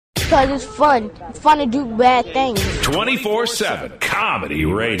Because it's fun. It's fun to do bad things. 24/7 Comedy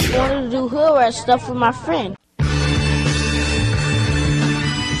Radio. I wanted to do hood rat stuff with my friend.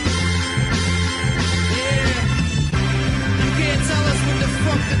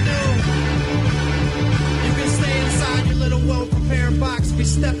 We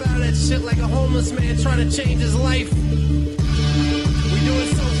step out of that shit like a homeless man trying to change his life. We do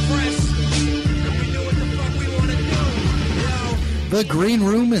it so fresh. We do what the fuck we want to do. Yo. The Green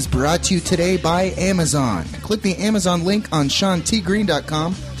Room is brought to you today by Amazon. Click the Amazon link on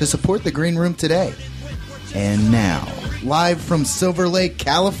SeanTGreen.com to support The Green Room today. And now, live from Silver Lake,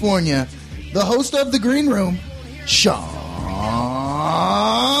 California, the host of The Green Room, Sean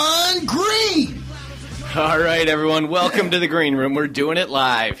Green. All right, everyone. Welcome to the Green Room. We're doing it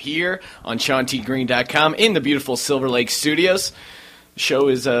live here on SeanTGreen.com in the beautiful Silver Lake studios. The show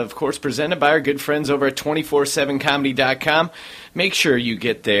is, of course, presented by our good friends over at 247comedy.com. Make sure you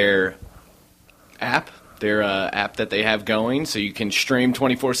get their app that they have going, so you can stream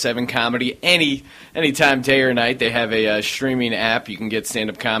 24/7 comedy anytime, day or night. They have a streaming app. You can get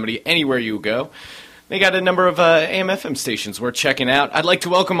stand-up comedy anywhere you go. They got a number of AM/FM stations we're checking out. I'd like to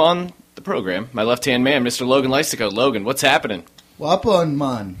welcome on the program my left-hand man, Mr. Logan Lysico. Logan, what's happening? Wapon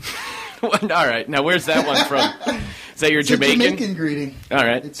man. All right, now where's that one from? Is that your It's Jamaican? a Jamaican greeting. All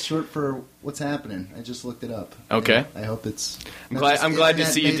right. It's short for what's happening. I just looked it up. Okay. I hope it's. I'm glad to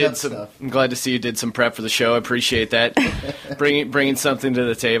see you did some. Stuff. I'm glad to see you did some prep for the show. I appreciate that. bringing something to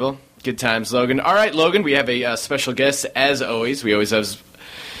the table. Good times, Logan. All right, Logan. We have a special guest as always. We always have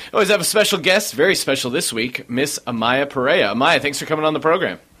a special guest. Very special this week, Miss Amaya Perea. Amaya, thanks for coming on the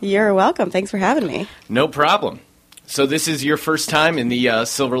program. You're welcome. Thanks for having me. No problem. So this is your first time in the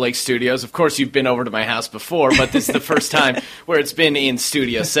Silver Lake studios. Of course, you've been over to my house before, but this is the first time where it's been in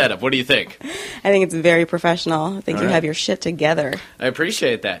studio setup. What do you think? I think it's very professional. I think All you right. have your shit together. I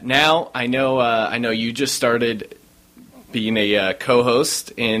appreciate that. Now, I know you just started being a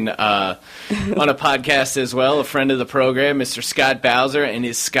co-host on a podcast as well, a friend of the program, Mr. Scott Bowser and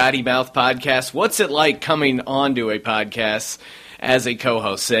his Scotty Mouth podcast. What's it like coming onto a podcast as a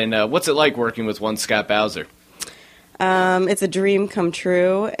co-host, and what's it like working with one Scott Bowser? It's a dream come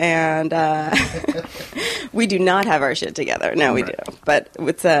true, and we do not have our shit together. No, we do. But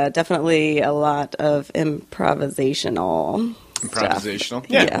it's definitely a lot of improvisational stuff.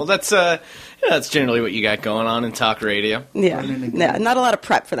 Yeah. Well, that's generally what you got going on in talk radio. Yeah. Not a lot of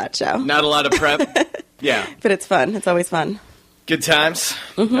prep for that show. Not a lot of prep. Yeah. But it's fun. It's always fun. Good times.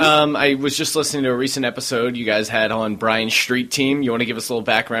 Mm-hmm. I was just listening to a recent episode you guys had on Brian's Street Team. You want to give us a little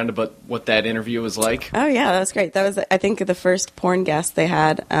background about what that interview was like? Oh, yeah, that was great. That was, I think, the first porn guest they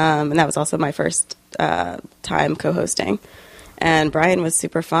had, and that was also my first time co-hosting. And Brian was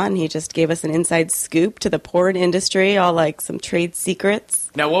super fun. He just gave us an inside scoop to the porn industry, all like some trade secrets.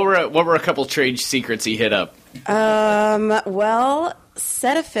 Now, what were a couple trade secrets he hit up? Well,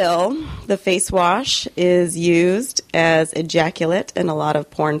 Cetaphil, the face wash, is used as ejaculate in a lot of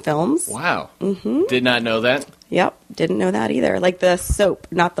porn films. Wow. Mm-hmm. Did not know that. Yep, didn't know that either. Like the soap,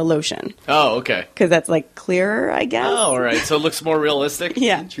 not the lotion. Oh, okay. Because that's like clearer, I guess. Oh, all right. So it looks more realistic?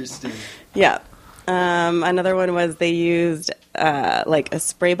 Yeah. Interesting. Yeah. Another one was they used like a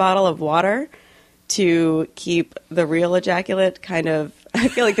spray bottle of water to keep the real ejaculate kind of... I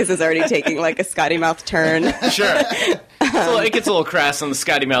feel like this is already taking like a Scotty Mouth turn. Sure. It gets a little crass on the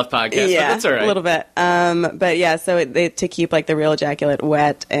Scotty Mouth podcast, Yeah, but that's all right. A little bit. But yeah, so to keep like the real ejaculate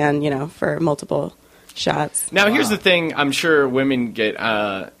wet and, for multiple shots. Now, here's the thing. I'm sure women get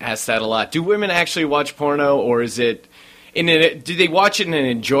asked that a lot. Do women actually watch porno, or is it... do they watch it in an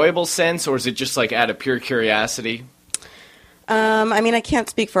enjoyable sense, or is it just like out of pure curiosity? I can't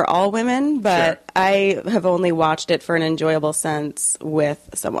speak for all women, but Sure. I have only watched it for an enjoyable sense with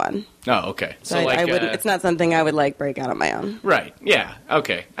someone. Oh, okay. So I wouldn't. It's not something I would like break out on my own. Right. Yeah.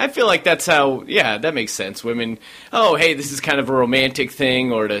 Okay. I feel like that's how. Yeah, that makes sense. Women. Oh, hey, this is kind of a romantic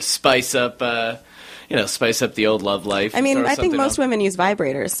thing, or to spice up the old love life. I think most women use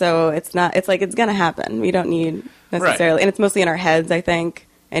vibrators, so it's not. It's like it's gonna happen. We don't need necessarily, Right. and it's mostly in our heads, I think.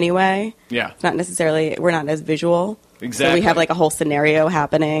 Anyway. Yeah. It's not necessarily. We're not as visual. Exactly. So we have like a whole scenario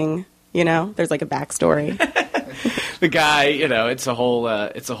happening. There's like a backstory. The guy, it's a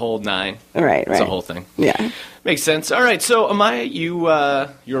whole nine. Right. It's a whole thing. Yeah. Makes sense. All right. So, Amaya,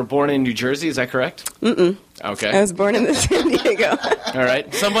 you were born in New Jersey. Is that correct? Mm-mm. Okay. I was born in San Diego. All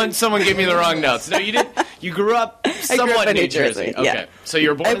right. Someone gave me the wrong notes. No, you didn't. You grew up somewhat in New Jersey. Okay. Yeah. So you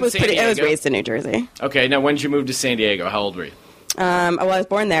were born in San Diego. I was raised in New Jersey. Okay. Now, when did you move to San Diego? How old were you? I was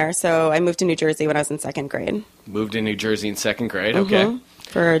born there, so I moved to New Jersey when I was in second grade. Moved to New Jersey in second grade. Okay.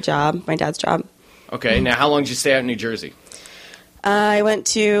 For a job, my dad's job. Okay. Now, how long did you stay out in New Jersey? I went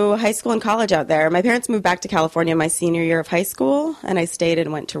to high school and college out there. My parents moved back to California my senior year of high school, and I stayed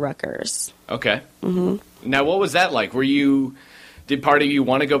and went to Rutgers. Okay. Mm-hmm. Now, what was that like? Did part of you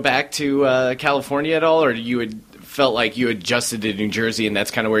want to go back to California at all, or you had felt like you adjusted to New Jersey and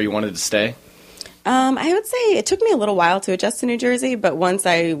that's kind of where you wanted to stay? I would say it took me a little while to adjust to New Jersey, but once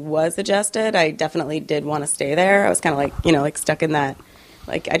I was adjusted, I definitely did want to stay there. I was kind of like, like stuck in that.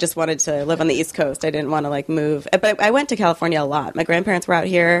 Like, I just wanted to live on the East Coast. I didn't want to, like, move. But I went to California a lot. My grandparents were out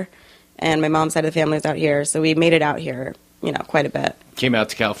here, and my mom's side of the family was out here, so we made it out here, quite a bit. Came out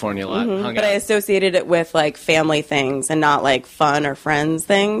to California a lot. Hung But out. I associated it with, like, family things and not, like, fun or friends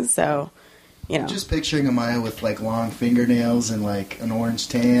things, so, Just picturing Amaya with, like, long fingernails and, like, an orange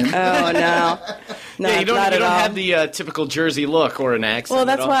tan. Oh, no. No, Yeah, you don't not at all. have the typical Jersey look or an accent. Well,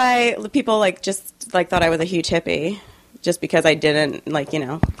 that's at all. why people, like, just, like, thought I was a huge hippie. Just because I didn't, like,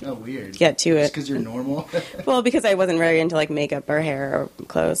 Oh, weird. get to it. Just because you're normal? Well, because I wasn't very into, like, makeup or hair or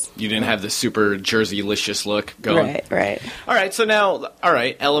clothes. You didn't have the super Jersey-licious look going. Right. All right, so now,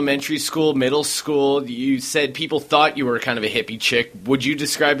 elementary school, middle school, you said people thought you were kind of a hippie chick. Would you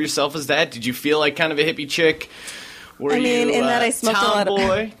describe yourself as that? Did you feel like kind of a hippie chick? Were in you that I smoked a lot of...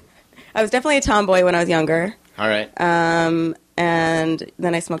 tomboy? I was definitely a tomboy when I was younger. All right. And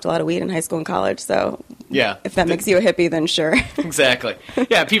then I smoked a lot of weed in high school and college, so Yeah. if that makes you a hippie, then sure. Exactly.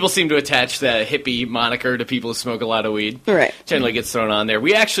 Yeah, people seem to attach the hippie moniker to people who smoke a lot of weed. Right. Generally gets thrown on there.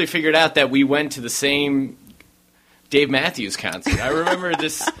 We actually figured out that we went to the same Dave Matthews concert. I remember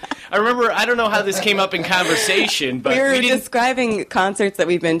this. I don't know how this came up in conversation, but We were we didn't. describing concerts that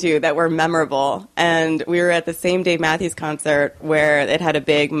we've been to that were memorable, and we were at the same Dave Matthews concert where it had a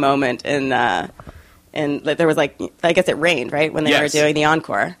big moment and there was, like, I guess it rained, right, when they were Yes. doing the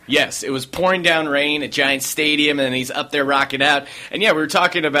encore. Yes, it was pouring down rain at Giant Stadium, and he's up there rocking out. And yeah, we were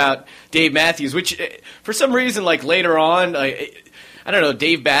talking about Dave Matthews, which for some reason, like later on, I don't know,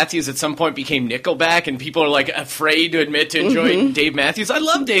 Dave Matthews at some point became Nickelback, and people are like afraid to admit to enjoying Dave Matthews. I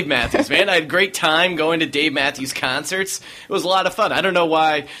love Dave Matthews, man. I had a great time going to Dave Matthews concerts. It was a lot of fun. I don't know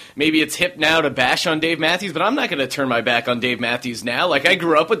why maybe it's hip now to bash on Dave Matthews, but I'm not going to turn my back on Dave Matthews now. Like, I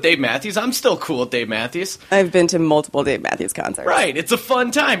grew up with Dave Matthews. I'm still cool with Dave Matthews. I've been to multiple Dave Matthews concerts. Right. It's a fun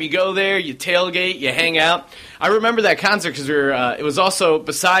time. You go there, you tailgate, you hang out. I remember that concert because it was also,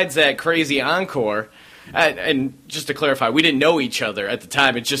 besides that crazy encore, and just to clarify, we didn't know each other at the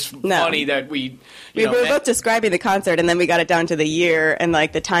time. It's just funny that we We were both describing the concert, and then we got it down to the year and,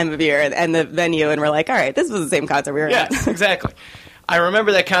 like, the time of year and the venue, and we're like, all right, this was the same concert we were at. Yes, exactly. I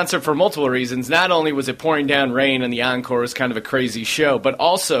remember that concert for multiple reasons. Not only was it pouring down rain and the encore was kind of a crazy show, but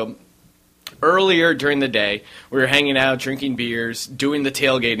also earlier during the day, we were hanging out, drinking beers, doing the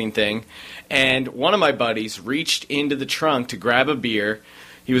tailgating thing, and one of my buddies reached into the trunk to grab a beer.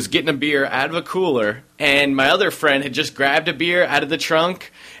 He was getting a beer out of a cooler, and my other friend had just grabbed a beer out of the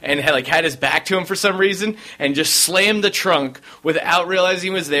trunk and had his back to him for some reason and just slammed the trunk without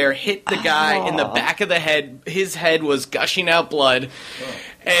realizing he was there, hit the guy in the back of the head. His head was gushing out blood.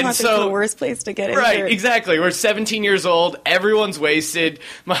 And Concert's so the worst place to get right, injured. exactly. We're 17 years old. Everyone's wasted.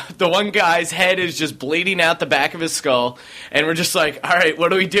 The one guy's head is just bleeding out the back of his skull. And we're just like, all right, what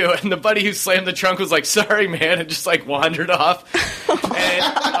do we do? And the buddy who slammed the trunk was like, sorry, man, and just, like, wandered off.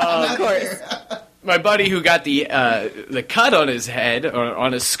 And Of course. my buddy who got the cut on his head, or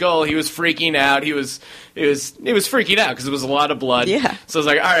on his skull, he was freaking out. He was freaking out because it was a lot of blood. Yeah. So I was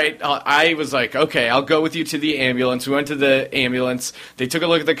like, all right. I was like, okay, I'll go with you to the ambulance. We went to the ambulance. They took a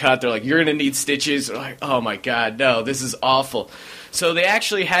look at the cut. They're like, you're going to need stitches. We're like, oh my God, no, this is awful. So they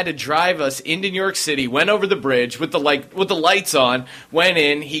actually had to drive us into New York City, went over the bridge with the lights on, went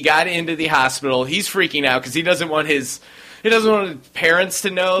in. He got into the hospital. He's freaking out because he doesn't want his parents to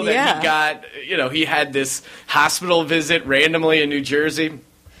know that he got, he had this hospital visit randomly in New Jersey.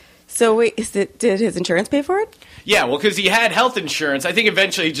 So wait, did his insurance pay for it? Yeah, well, because he had health insurance. I think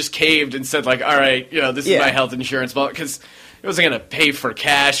eventually he just caved and said, like, all right, this is my health insurance, because it wasn't going to pay for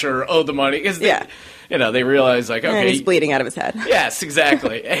cash or owe the money. Cause they realized, like, okay. And he's bleeding out of his head. Yes,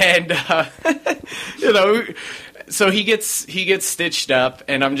 exactly. And, so he gets stitched up,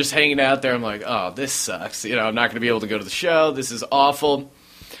 and I'm just hanging out there. I'm like, oh, this sucks. I'm not going to be able to go to the show. This is awful.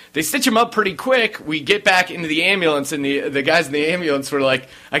 They stitch him up pretty quick. We get back into the ambulance, and the guys in the ambulance were like,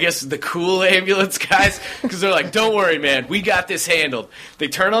 I guess the cool ambulance guys, because they're like, don't worry, man, we got this handled. They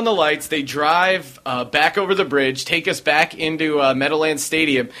turn on the lights. They drive back over the bridge, take us back into Meadowlands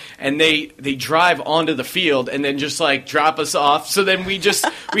Stadium, and they drive onto the field and then just, like, drop us off. So then we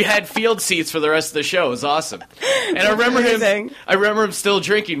had field seats for the rest of the show. It was awesome. And I remember him still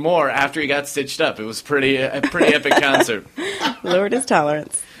drinking more after he got stitched up. It was a pretty epic concert. Lowered his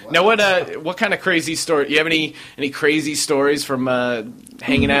tolerance. Now, what kind of crazy story? Do you have any crazy stories from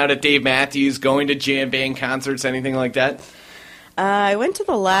hanging out at Dave Matthews, going to jam band concerts, anything like that? I went to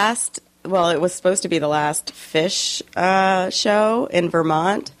the last. Well, it was supposed to be the last Fish show in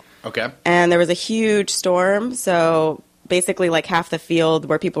Vermont. Okay. And there was a huge storm, so basically like half the field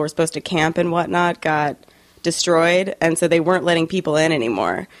where people were supposed to camp and whatnot got destroyed, and so they weren't letting people in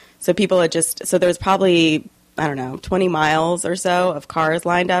anymore. So people had so there was probably, I don't know, 20 miles or so of cars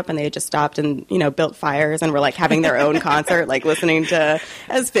lined up, and they had just stopped and, built fires and were like having their own concert, like listening to,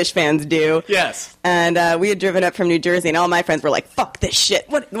 as Fish fans do. Yes. And we had driven up from New Jersey, and all my friends were like, fuck this shit.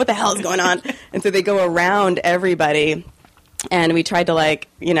 What the hell is going on? And so they go around everybody, and we tried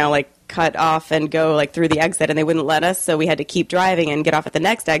to cut off and go through the exit, and they wouldn't let us, so we had to keep driving and get off at the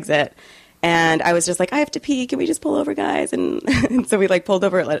next exit. And I was just like, I have to pee. Can we just pull over, guys? And so we pulled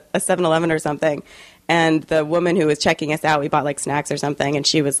over at a 7-Eleven or something. And the woman who was checking us out, we bought snacks or something. And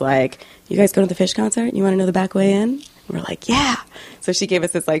she was like, you guys going to the Fish concert? You want to know the back way in? And we're like, yeah. So she gave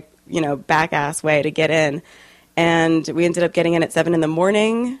us this back ass way to get in. And we ended up getting in at 7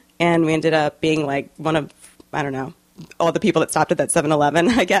 in, and we ended up being one of, I don't know, all the people that stopped at that 7-Eleven,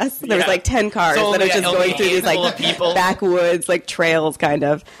 I guess. There was 10 cars that are just going through these backwoods, trails kind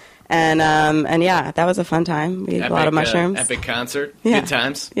of. And yeah, that was a fun time. We had a lot of mushrooms. Epic concert. Yeah. Good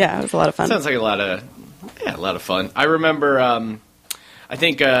times. Yeah, it was a lot of fun. Sounds like a lot of fun. I remember, I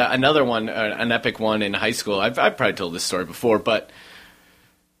think another one, an epic one in high school. I've probably told this story before, but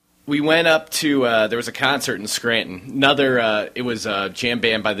we went up to, there was a concert in Scranton. It was a jam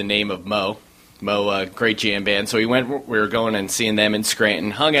band by the name of Mo. Mo, great jam band. So we were going and seeing them in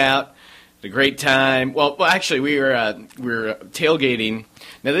Scranton, hung out, had a great time. Well, actually, we were tailgating.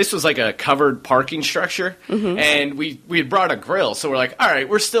 Now, this was a covered parking structure, and we had brought a grill, so we're like, all right,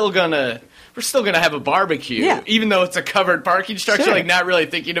 we're still gonna have a barbecue, even though it's a covered parking structure, sure. Not really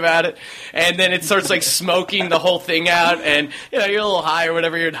thinking about it. And then it starts smoking the whole thing out, and you're a little high or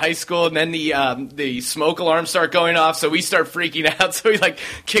whatever, you're in high school, and then the smoke alarms start going off, so we start freaking out, so we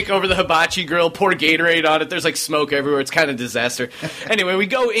kick over the hibachi grill, pour Gatorade on it, there's smoke everywhere, it's kind of disaster. Anyway, we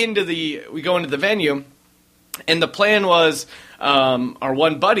go into the venue, and the plan was our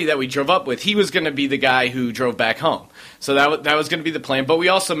one buddy that we drove up with, he was going to be the guy who drove back home. So that was going to be the plan. But we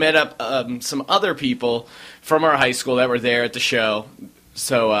also met up some other people from our high school that were there at the show.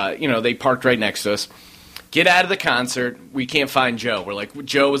 So, they parked right next to us. Get out of the concert. We can't find Joe. We're like,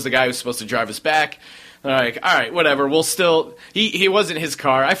 Joe was the guy who was supposed to drive us back. They're like, all right, whatever. We'll still – he wasn't his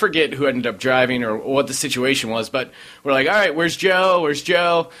car. I forget who ended up driving or what the situation was. But we're like, all right, where's Joe? Where's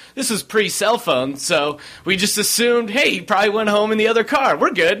Joe? This was pre-cell phone, so we just assumed, hey, he probably went home in the other car.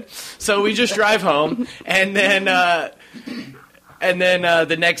 We're good. So we just drive home. And then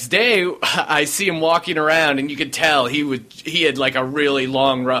the next day, I see him walking around, and you could tell he had a really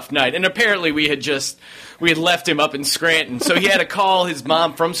long, rough night. And apparently we had left him up in Scranton, so he had to call his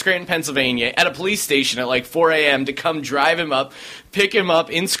mom from Scranton, Pennsylvania, at a police station at 4 a.m. to come drive him up, pick him up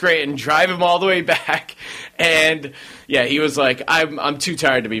in Scranton, drive him all the way back. And yeah, he was like, I'm too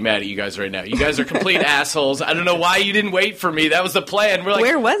tired to be mad at you guys right now. You guys are complete assholes. I don't know why you didn't wait for me. That was the plan. We're like,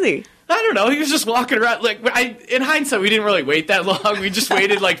 where was he? I don't know. He was just walking around. In hindsight, we didn't really wait that long. We just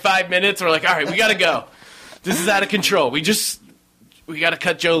waited 5 minutes. We're like, all right, we got to go. This is out of control. We got to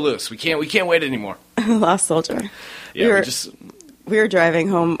cut Joe loose. We can't wait anymore. Lost soldier. Yeah, we were driving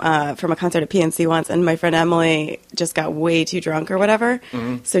home from a concert at PNC once, and my friend Emily just got way too drunk or whatever.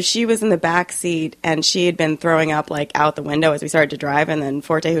 Mm-hmm. So she was in the back seat, and she had been throwing up out the window as we started to drive. And then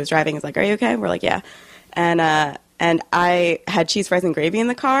Forte, who was driving, was like, "Are you okay?" We're like, "Yeah." And I had cheese fries and gravy in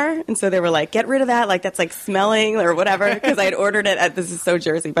the car, and so they were like, "Get rid of that, that's smelling or whatever," because I had ordered it at, this is so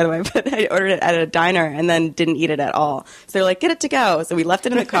Jersey, by the way, but I ordered it at a diner and then didn't eat it at all. So they're like, "Get it to go." So we left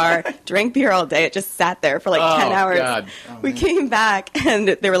it in the car, drank beer all day. It just sat there for 10 hours. God. We came back, and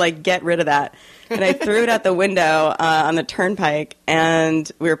they were like, "Get rid of that." And I threw it out the window on the turnpike,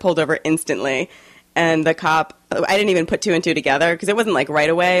 and we were pulled over instantly. And the cop, I didn't even put two and two together because it wasn't right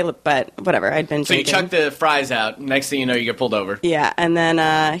away, but whatever. I'd been drinking. So you chucked the fries out. Next thing you know, you get pulled over. Yeah, and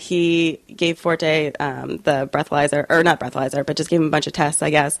then he gave Forte the breathalyzer, or not breathalyzer, but just gave him a bunch of tests, I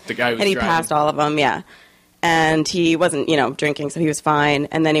guess. The guy who was and he driving. passed all of them, yeah. And he wasn't, drinking, so he was fine.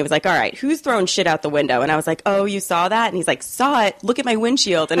 And then he was like, "All right, who's throwing shit out the window?" And I was like, "Oh, you saw that?" And he's like, "Saw it. Look at my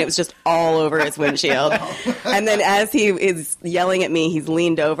windshield." And it was just all over his windshield. And then as he is yelling at me, he's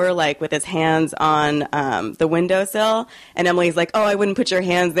leaned over, with his hands on the windowsill. And Emily's like, "Oh, I wouldn't put your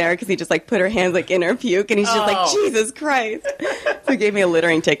hands there," because he just, put her hands, in her puke. And he's just like, "Jesus Christ." So he gave me a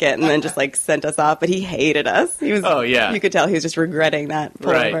littering ticket and then just, sent us off. But he hated us. He was, oh, yeah. You could tell he was just regretting that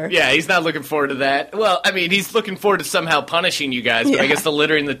pullover. Right. Yeah, he's not looking forward to that. Well, I mean, mean, he's looking forward to somehow punishing you guys, but I guess the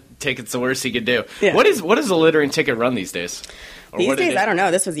littering the ticket's the worst he could do. Yeah. What does a littering ticket run these days? Or These what did days, I don't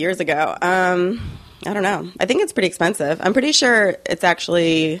know. This was years ago. I don't know. I think it's pretty expensive. I'm pretty sure it's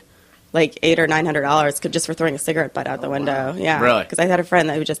actually like $800 or $900 just for throwing a cigarette butt out the window. Yeah, Really? Because I had a friend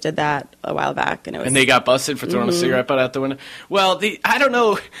who just did that a while back, and it was. And they got busted for throwing a cigarette butt out the window. Well, I don't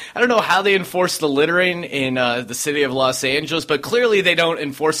know how they enforce the littering in the city of Los Angeles, but clearly they don't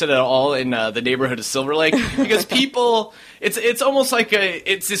enforce it at all in the neighborhood of Silver Lake because people. It's almost like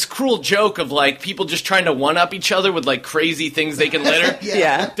it's this cruel joke of like people just trying to one up each other with like crazy things they can litter.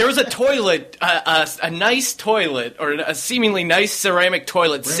 Yeah. There was a toilet, a nice toilet or a seemingly nice ceramic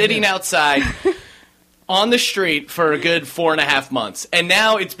toilet sitting outside on the street for a good 4.5 months, and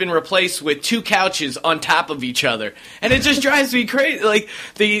now it's been replaced with 2 couches on top of each other, and it just drives me crazy. Like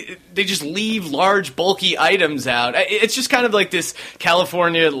they just leave large, bulky items out. It's just kind of like this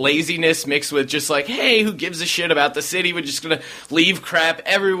California laziness mixed with just like, hey, who gives a shit about the city? We're just gonna leave crap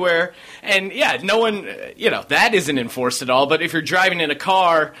everywhere, and yeah, no one, that isn't enforced at all. But if you're driving in a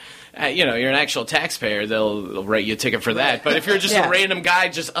car. You're an actual taxpayer, they'll write you a ticket for that. But if you're just a random guy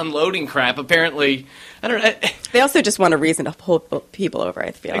just unloading crap, apparently, I don't know. They also just want a reason to pull people over,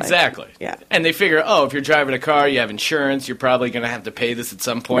 I feel Exactly. like. Yeah. And they figure, if you're driving a car, you have insurance, you're probably going to have to pay this at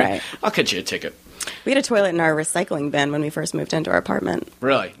some point. Right. I'll cut you a ticket. We had a toilet in our recycling bin when we first moved into our apartment.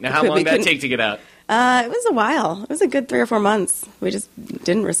 Really? Now, how long did that take to get out? It was a while. It was a good 3 or 4 months. We just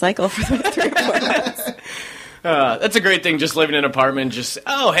didn't recycle for those 3 or 4 months. That's a great thing, just living in an apartment, just,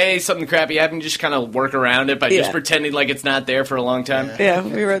 hey, something crappy happened, just kind of work around it by just pretending like it's not there for a long time. Yeah,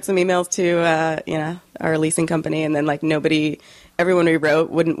 we wrote some emails to, our leasing company, and then, like, everyone we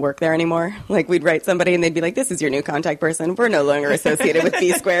wrote wouldn't work there anymore. Like, we'd write somebody, and they'd be like, this is your new contact person. We're no longer associated with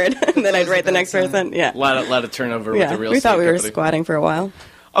B Squared. And then I'd write the next person. Yeah. A lot of turnover with the real estate we thought we were company. squatting for a while.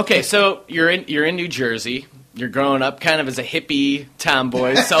 Okay, so you're in New Jersey. You're growing up kind of as a hippie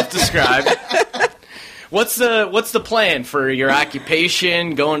tomboy, self-described. What's the plan for your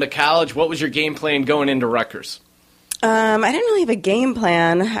occupation, going to college? What was your game plan going into Rutgers? I didn't really have a game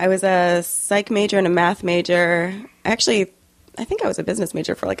plan. I was a psych major and a math major. Actually, I think I was a business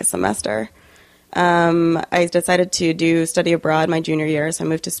major for like a semester. I decided to study abroad my junior year, so I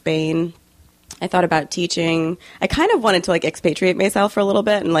moved to Spain. I thought about teaching. I kind of wanted to like expatriate myself for a little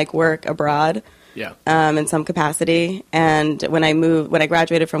bit and like work abroad. Yeah. In some capacity. And when I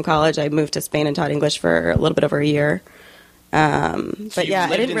graduated from college, I moved to Spain and taught English for a little bit over a year. I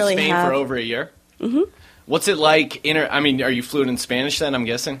didn't really Spain have for over a year. Mm-hmm. What's it like? Are you fluent in Spanish then? I'm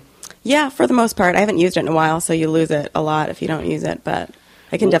guessing. Yeah, for the most part. I haven't used it in a while, so you lose it a lot if you don't use it. But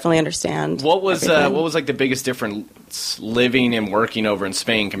I can definitely understand. What was like the biggest difference living and working over in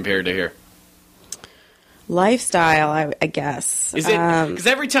Spain compared to here? Lifestyle, I guess. Is it because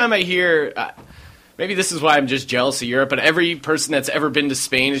every time I hear. Maybe this is why I'm just jealous of Europe, but every person that's ever been to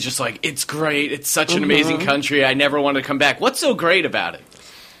Spain is just like, it's great, it's such an amazing country, I never want to come back. What's so great about it?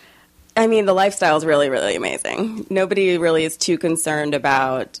 I mean, the lifestyle is really, really amazing. Nobody really is too concerned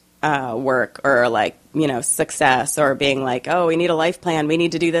about work or, like, success or being like, oh, we need a life plan, we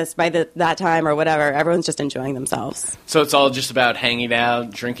need to do this by that time or whatever. Everyone's just enjoying themselves. So it's all just about hanging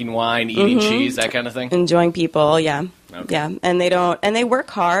out, drinking wine, eating cheese, that kind of thing? Enjoying people, yeah. Okay. Yeah, and they work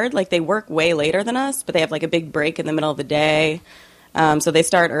hard. Like, they work way later than us, but they have, like, a big break in the middle of the day. So they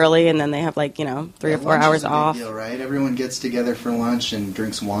start early, and then they have, like, 3 or 4 hours off. Deal, right? Everyone gets together for lunch and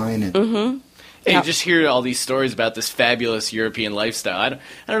drinks wine. And Hey, you just hear all these stories about this fabulous European lifestyle.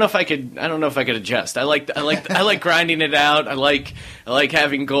 I don't know if I could adjust. I like grinding it out. I like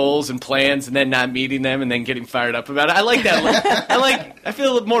having goals and plans and then not meeting them and then getting fired up about it. I like that. I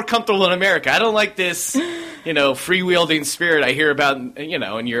feel more comfortable in America. I don't like this, free-wielding spirit I hear about,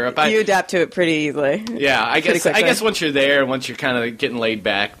 in Europe. You adapt to it pretty easily. Yeah, I guess once you're there, once you're kind of getting laid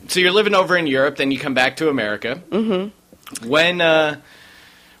back. So you're living over in Europe, then you come back to America. Mm-hmm.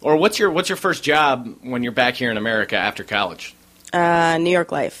 What's your first job when you're back here in America after college? New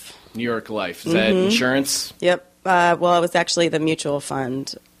York Life. New York Life. Is that insurance? Yep. Well, it was actually the mutual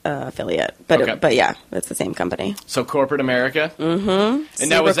fund affiliate, but yeah, it's the same company. So corporate America. Mm-hmm.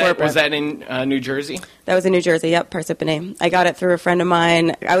 And was that in New Jersey? That was in New Jersey. Yep, Parsippany. I got it through a friend of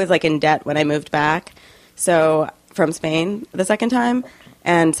mine. I was like in debt when I moved back, so from Spain the second time,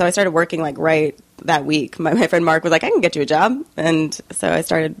 and so I started working like right that week. My friend Mark was like, I can get you a job. And so I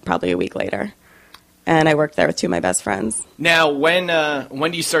started probably a week later. And I worked there with 2 of my best friends. Now, when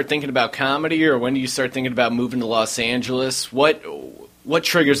do you start thinking about comedy, or when do you start thinking about moving to Los Angeles? What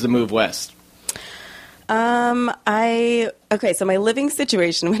triggers the move west? So my living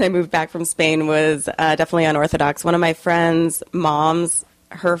situation when I moved back from Spain was definitely unorthodox. One of my friends' moms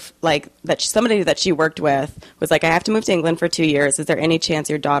somebody that she worked with was like, I have to move to England for 2 years. Is there any chance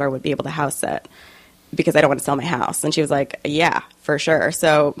your daughter would be able to house sit? Because I don't want to sell my house. And she was like, yeah, for sure.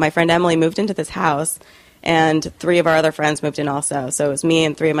 So my friend Emily moved into this house, and 3 of our other friends moved in also. So it was me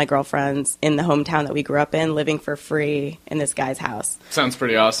and 3 of my girlfriends in the hometown that we grew up in, living for free in this guy's house. Sounds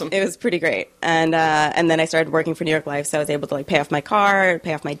pretty awesome. It was pretty great. And then I started working for New York Life, so I was able to like pay off my car,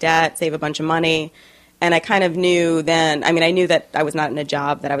 pay off my debt, save a bunch of money. And I kind of knew then, I mean, I knew that I was not in a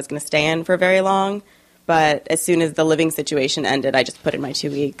job that I was going to stay in for very long. But as soon as the living situation ended, I just put in my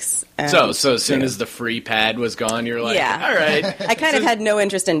 2 weeks. So as soon as the free pad was gone, you're like, yeah. All right. I kind of had no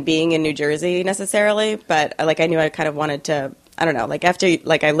interest in being in New Jersey necessarily, but like I knew I kind of wanted to, I don't know, like after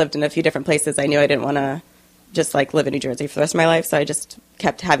like I lived in a few different places, I knew I didn't want to just like live in New Jersey for the rest of my life. So I just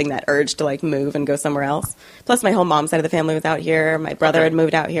kept having that urge to like move and go somewhere else. Plus my whole mom's side of the family was out here. My brother had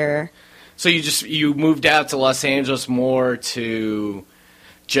moved out here. So you moved out to Los Angeles more to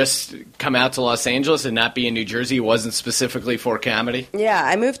just come out to Los Angeles and not be in New Jersey? It wasn't specifically for comedy? Yeah,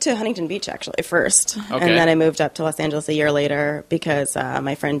 I moved to Huntington Beach actually first. Okay. And then I moved up to Los Angeles a year later because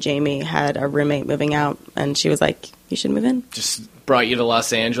my friend Jamie had a roommate moving out, and she was like, you should move in. Just brought you to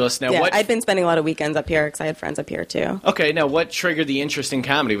Los Angeles. Now, yeah, I'd been spending a lot of weekends up here because I had friends up here too. Okay, now what triggered the interest in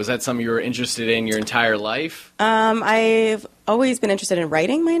comedy? Was that something you were interested in your entire life? I've always been interested in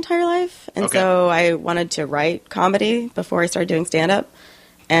writing my entire life, and so I wanted to write comedy before I started doing stand-up.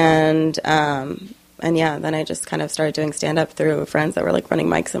 And yeah, then I just kind of started doing stand-up through friends that were like running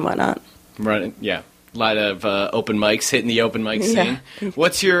mics and whatnot. Right, yeah. A lot of open mics, hitting the open mic scene. Yeah.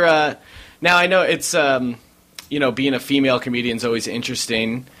 What's your, now I know it's, being a female comedian is always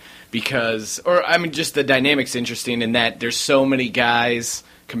interesting because, or I mean just the dynamic's interesting in that there's so many guys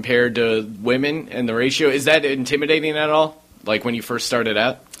compared to women and the ratio. Is that intimidating at all? Like when you first started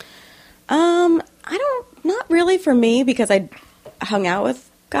out? Not really for me because I hung out with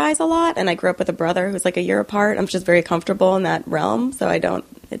guys a lot, and I grew up with a brother who's like a year apart. I'm just very comfortable in that realm, so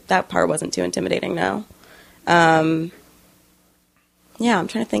that part wasn't too intimidating now. Yeah, I'm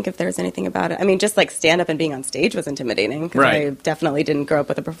trying to think if there's anything about it. I mean, just like stand-up and being on stage was intimidating because I definitely didn't grow up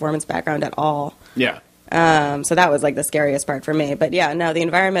with a performance background at all. Yeah. So that was like the scariest part for me. But yeah, no, the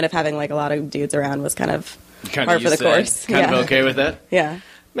environment of having like a lot of dudes around was kind of par for the course. Kind of okay with that? Yeah.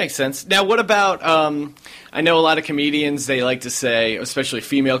 Makes sense. Now, what about, I know a lot of comedians, they like to say, especially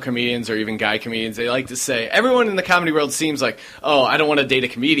female comedians or even guy comedians, they like to say, everyone in the comedy world seems like, oh, I don't want to date a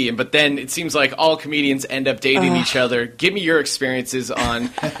comedian, but then it seems like all comedians end up dating each other. Give me your experiences on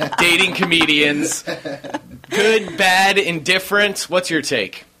dating comedians. Good, bad, indifferent. What's your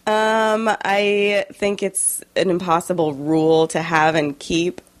take? I think it's an impossible rule to have and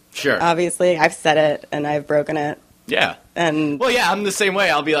keep. Sure. Obviously, I've said it and I've broken it. Yeah. And well, yeah, I'm the same way.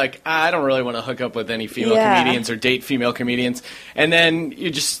 I'll be like, I don't really want to hook up with any female comedians or date female comedians. And then you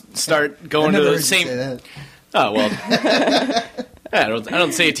just start going to the same. Oh, well. I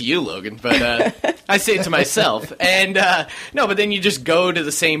don't say it to you, Logan, but I say it to myself. And no, but then you just go to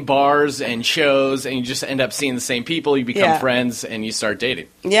the same bars and shows, and you just end up seeing the same people. You become friends, and you start dating.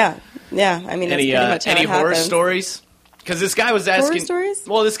 Yeah. Yeah. I mean, that's pretty much how any it horror happens. stories? Because this guy was asking. Horror stories?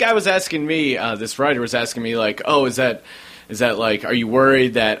 Well, this guy was asking me. This writer was asking me, like, "Oh, is that like? Are you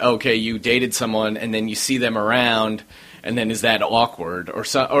worried that you dated someone and then you see them around, and then is that awkward or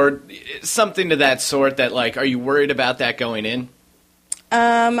something to that sort? That like, are you worried about that going in?"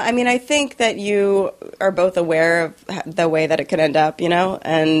 I mean, I think that you are both aware of the way that it could end up,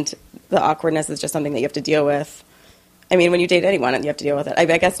 and the awkwardness is just something that you have to deal with. I mean, when you date anyone, you have to deal with it.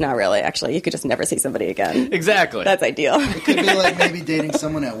 I guess not really, actually. You could just never see somebody again. Exactly. That's ideal. It could be like maybe dating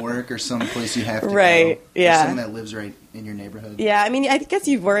someone at work or some place you have to right, go. Yeah. Or someone that lives right in your neighborhood. Yeah, I mean, I guess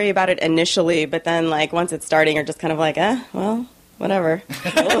you worry about it initially, but then, like, once it's starting, you're just kind of like, well, whatever.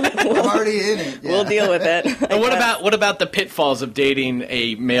 I'm already in it. Yeah. We'll deal with it. And what about the pitfalls of dating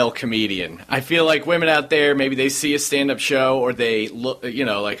a male comedian? I feel like women out there, maybe they see a stand-up show or they look,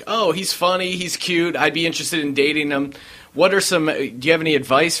 like, oh, he's funny, he's cute, I'd be interested in dating him. What are some? Do you have any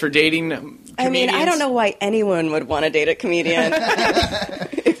advice for dating comedians? I mean, I don't know why anyone would want to date a comedian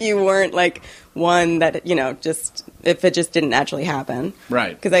if you weren't like one that just if it just didn't naturally happen,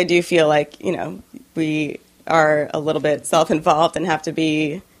 right? Because I do feel like we are a little bit self-involved and have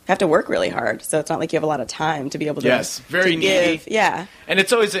to work really hard. So it's not like you have a lot of time to be able to very needy. Give. Yeah, and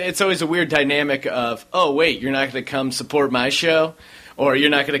it's always a weird dynamic of wait, you're not going to come support my show. Or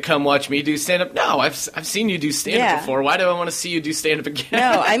you're not going to come watch me do stand-up? No, I've seen you do stand-up before. Why do I want to see you do stand-up again?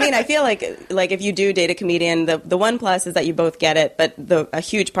 No, I mean, I feel like if you do date a comedian, the one plus is that you both get it, but a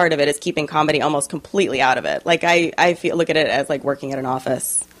huge part of it is keeping comedy almost completely out of it. Like, I look at it as like working at an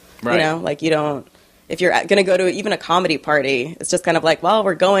office. Right. Like you don't... if you're going to go to even a comedy party, it's just kind of like, well,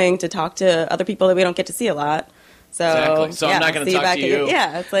 we're going to talk to other people that we don't get to see a lot. So, Exactly. So I'm not going to talk to you.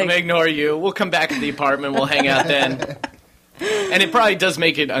 Yeah, it's like, I'm going to ignore you. We'll come back to the apartment. We'll hang out then. And it probably does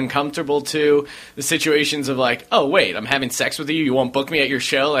make it uncomfortable, too, the situations of like, oh, wait, I'm having sex with you. You won't book me at your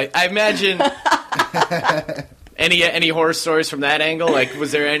show? Like, I imagine any horror stories from that angle? Like,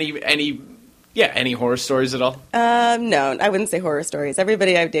 was there any horror stories at all? no, I wouldn't say horror stories.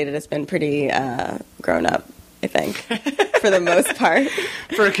 Everybody I've dated has been pretty grown up, I think, for the most part.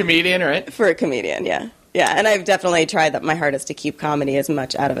 For a comedian, right? For a comedian, yeah. Yeah, and I've definitely tried my hardest to keep comedy as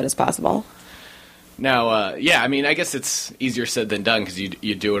much out of it as possible. Now, I mean, I guess it's easier said than done because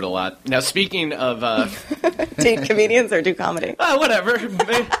you do it a lot. Now, speaking of... Date comedians or do comedy? Whatever.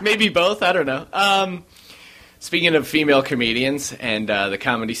 Maybe both. I don't know. Speaking of female comedians and the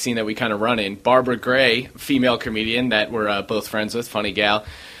comedy scene that we kind of run in, Barbara Gray, female comedian that we're both friends with, funny gal,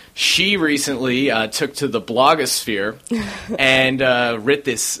 she recently took to the blogosphere and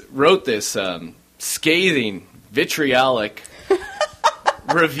wrote this scathing, vitriolic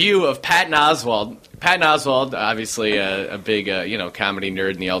review of Patton Oswalt. Patton Oswalt, obviously a big comedy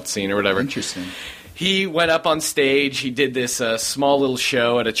nerd in the alt scene or whatever. Interesting. He went up on stage. He did this small little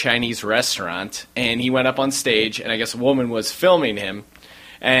show at a Chinese restaurant, and he went up on stage, and I guess a woman was filming him,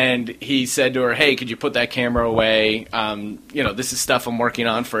 and he said to her, "Hey, could you put that camera away? This is stuff I'm working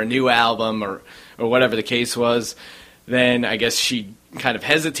on for a new album," or whatever the case was. Then I guess she kind of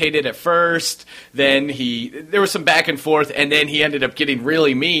hesitated at first. Then there was some back and forth, and then he ended up getting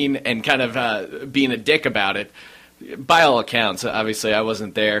really mean and kind of being a dick about it. By all accounts, obviously I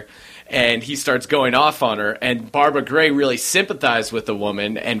wasn't there. And he starts going off on her, and Barbara Gray really sympathized with the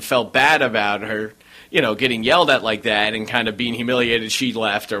woman and felt bad about her, getting yelled at like that and kind of being humiliated. She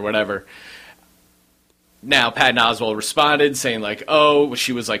left or whatever. Now, Patton Oswalt responded saying, like, oh,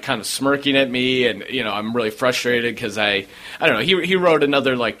 she was, like, kind of smirking at me, and, I'm really frustrated because I don't know, he wrote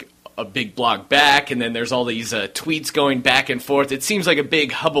another, like, a big blog back, and then there's all these tweets going back and forth. It seems like a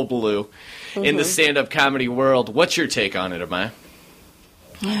big hubbubaloo in the stand-up comedy world. What's your take on it, Amaya?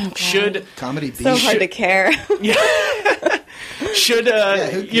 Oh, should comedy be so hard to care? Yeah. Should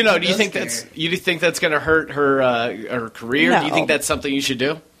do you think care? that's going to hurt her career? No. Do you think that's something you should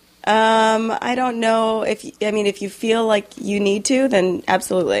do? I don't know if you feel like you need to, then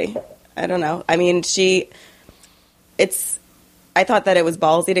absolutely. I don't know. I mean, I thought that it was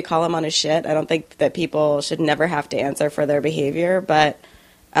ballsy to call him on his shit. I don't think that people should never have to answer for their behavior, but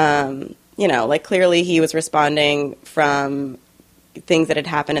clearly he was responding from things that had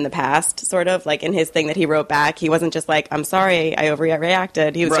happened in the past, sort of. Like in his thing that he wrote back, he wasn't just like, I'm sorry, I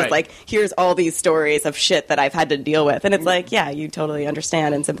overreacted. He was just like, here's all these stories of shit that I've had to deal with. And it's like, yeah, you totally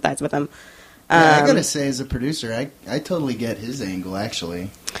understand and sympathize with him. I gotta say, as a producer, I totally get his angle, actually.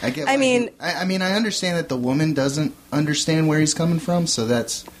 I understand that the woman doesn't understand where he's coming from, so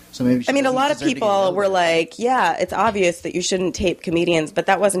maybe she a lot of people were like, yeah, it's obvious that you shouldn't tape comedians, but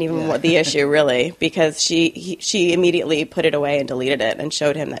that wasn't even what the issue, really, because she immediately put it away and deleted it and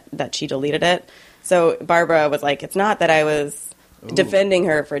showed him that she deleted it. So Barbara was like, it's not that I was defending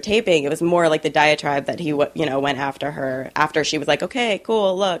her for taping. It was more like the diatribe that he went after her after she was like, okay,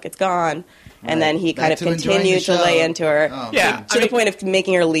 cool, look, it's gone. And then he kind of continued to lay into her to the point of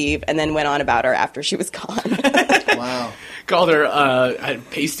making her leave, and then went on about her after she was gone. Wow. Called her a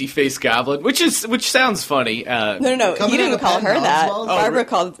pasty-faced goblin, which sounds funny. No. He didn't call her that. Barbara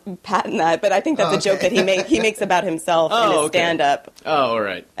called Patton that, but I think that's a joke that he makes about himself in his stand-up. Oh, all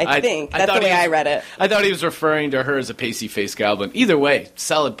right. I think that's the way I read it. I thought he was referring to her as a pasty-faced goblin. Either way,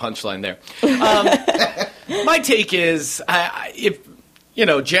 solid punchline there. My take is,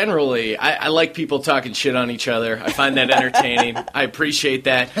 generally, I like people talking shit on each other. I find that entertaining. I appreciate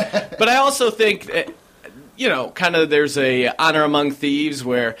that. But I also think kind of there's a honor among thieves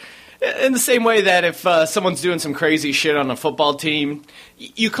where, in the same way that if someone's doing some crazy shit on a football team,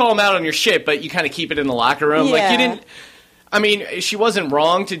 you call them out on your shit, but you kind of keep it in the locker room. Yeah. Like, you didn't... I mean, she wasn't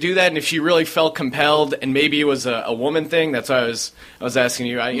wrong to do that, and if she really felt compelled, and maybe it was a woman thing, that's why I was asking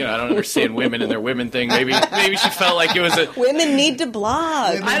you. I don't understand women and their women thing. Maybe she felt like it was a... Women need to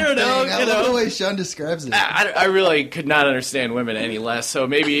blog. Women I don't know. I love the way Sean describes it. I really could not understand women any less. So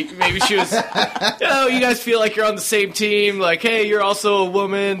maybe she was, you guys feel like you're on the same team. Like, hey, you're also a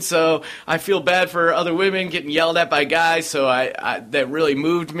woman, so I feel bad for other women getting yelled at by guys. So that really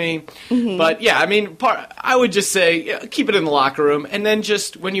moved me. Mm-hmm. But yeah, I mean, I would just say keep it in the locker room, and then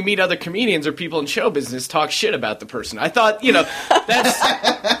just when you meet other comedians or people in show business, talk shit about the person. I thought,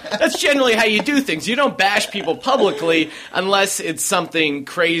 that's generally how you do things. You don't bash people publicly unless it's something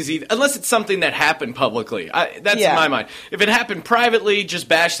crazy, unless it's something that happened publicly. That's in my mind. If it happened privately, just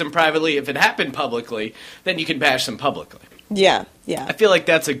bash them privately. If it happened publicly, then you can bash them publicly. Yeah. I feel like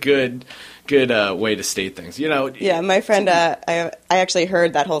that's a good way to state things. Yeah, my friend, I actually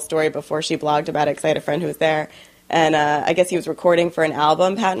heard that whole story before she blogged about it because I had a friend who was there. And I guess he was recording for an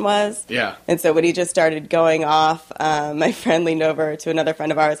album, Patton was. Yeah. And so when he just started going off, my friend leaned over to another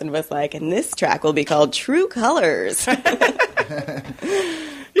friend of ours and was like, and this track will be called True Colors.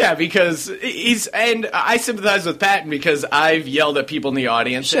 Yeah, because and I sympathize with Patton because I've yelled at people in the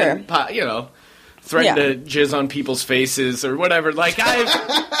audience. Sure. And, threatened to jizz on people's faces or whatever. Like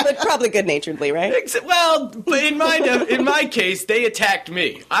but probably good-naturedly, right? Well, but in my case, they attacked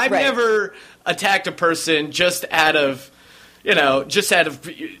me. I've never attacked a person just out of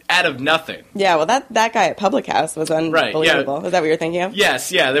nothing. Yeah, well, that guy at Public House was unbelievable. Right, yeah. Is that what you're thinking of?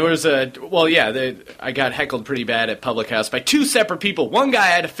 Yes, yeah. There was I got heckled pretty bad at Public House by two separate people. One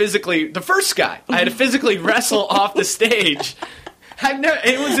guy the first guy, I had to physically wrestle off the stage.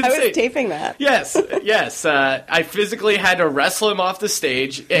 It was insane. I was taping that. Yes. I physically had to wrestle him off the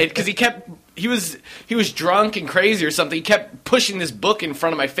stage because he was drunk and crazy or something. He kept pushing this book in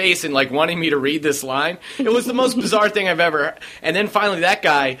front of my face and like wanting me to read this line. It was the most bizarre thing I've ever. And then finally that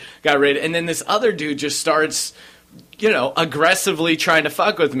guy got rid. And then this other dude just starts, aggressively trying to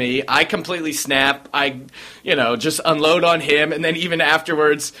fuck with me. I completely snap. I, just unload on him, and then even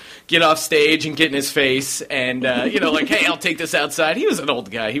afterwards get off stage and get in his face, and like, hey, I'll take this outside. He was an old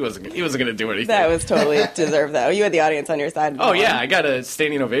guy. He wasn't going to do anything. That was totally deserved, though. You had the audience on your side. Oh yeah, I got a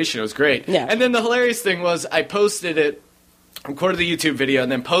standing ovation. It was great. Yeah. And then the hilarious thing was, I posted it, recorded the YouTube video,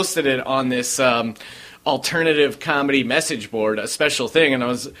 and then posted it on this alternative comedy message board, a special thing, and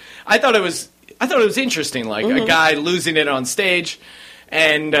I thought it was interesting, like a guy losing it on stage,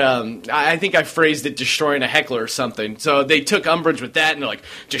 and I think I phrased it destroying a heckler or something. So they took umbrage with that, and they're like,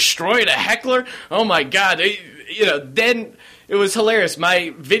 destroying a heckler? Oh my God. Then it was hilarious.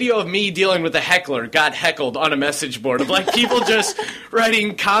 My video of me dealing with a heckler got heckled on a message board of like people just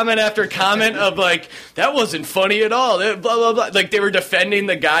writing comment after comment of like, that wasn't funny at all, blah, blah, blah. Like they were defending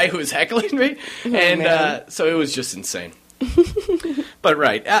the guy who was heckling me. So it was just insane. But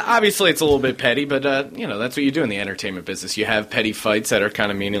obviously it's a little bit petty, but that's what you do in the entertainment business. You have petty fights that are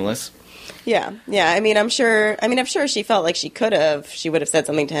kind of meaningless. Yeah. I mean, I'm sure she felt like she would have said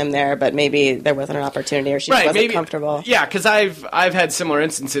something to him there, but maybe there wasn't an opportunity or she wasn't comfortable. Yeah, because I've had similar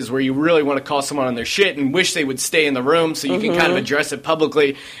instances where you really want to call someone on their shit and wish they would stay in the room so you can kind of address it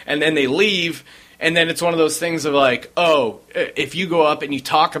publicly, and then they leave. And then it's one of those things of like, oh, if you go up and you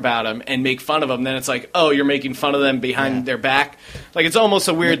talk about them and make fun of them, then it's like, oh, you're making fun of them behind their back. Like, it's almost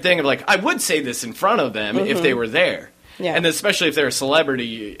a weird thing of like, I would say this in front of them if they were there. Yeah. And especially if they're a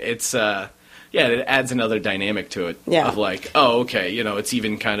celebrity, it's, it adds another dynamic to it. Yeah. Of like, oh, okay, it's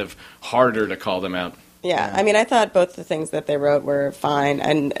even kind of harder to call them out. Yeah, I mean, I thought both the things that they wrote were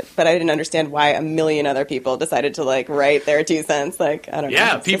fine, but I didn't understand why a million other people decided to, like, write their 2 cents. Like, I don't know.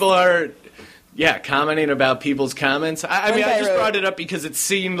 Yeah, people are... Yeah, commenting about people's comments. I mean, I just brought it up because it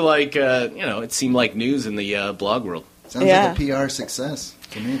seemed like, news in the blog world. Sounds like a PR success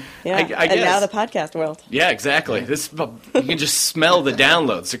to me. Yeah, I guess. And now the podcast world. Yeah, exactly. You can just smell the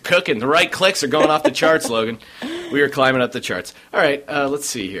downloads. They're cooking. The right clicks are going off the charts, Logan. We are climbing up the charts. All right, let's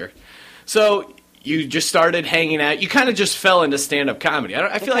see here. So you just started hanging out. You kind of just fell into stand-up comedy.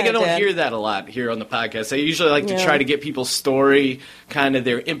 I feel like I don't hear that a lot here on the podcast. I usually like to try to get people's story, kind of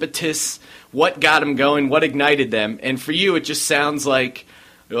their impetus, what got them going, what ignited them. And for you, it just sounds like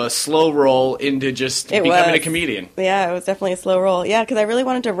a slow roll into just becoming a comedian. Yeah, it was definitely a slow roll. Yeah, because I really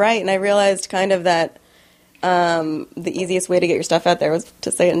wanted to write, and I realized kind of that the easiest way to get your stuff out there was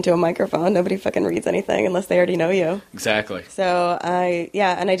to say it into a microphone. Nobody fucking reads anything unless they already know you. Exactly. So I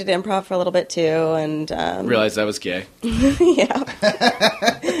did improv for a little bit too, and realized that was gay. Yeah.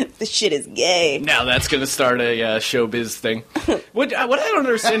 This shit is gay. Now that's going to start a showbiz thing. What I don't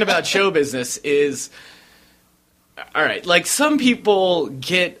understand about show business is, all right, like some people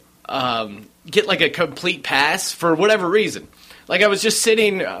get like a complete pass for whatever reason. Like I was just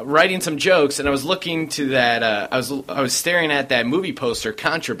sitting writing some jokes, and I was looking to that. I was staring at that movie poster,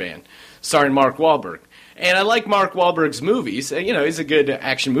 Contraband, starring Mark Wahlberg. And I like Mark Wahlberg's movies. He's a good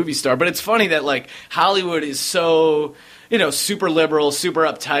action movie star. But it's funny that like Hollywood is so super liberal, super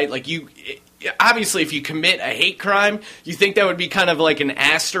uptight. Like obviously, if you commit a hate crime, you think that would be kind of like an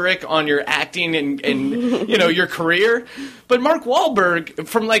asterisk on your acting and your career. But Mark Wahlberg,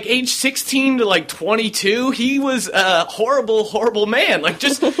 from like age 16 to like 22, he was a horrible, horrible man. Like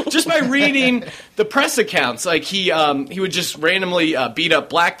just by reading the press accounts, like he would just randomly beat up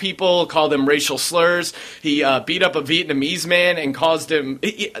black people, call them racial slurs. He beat up a Vietnamese man and caused him.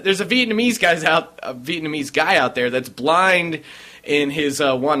 There's a Vietnamese guy out there that's blind in his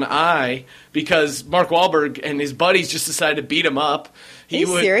one eye because Mark Wahlberg and his buddies just decided to beat him up. Are you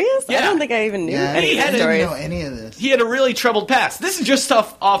serious? Yeah. I don't think I even knew any any of the stories. I didn't know any of this. He had a really troubled past. This is just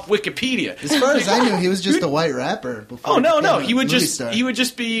stuff off Wikipedia. As far as I knew, he was just a white rapper. Oh no! He would star.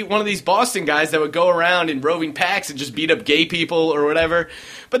 just be one of these Boston guys that would go around in roving packs and just beat up gay people or whatever.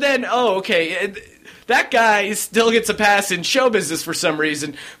 But then, that guy still gets a pass in show business for some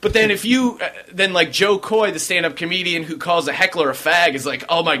reason. But then if you, then like Joe Coy, the stand-up comedian who calls a heckler a fag, is like,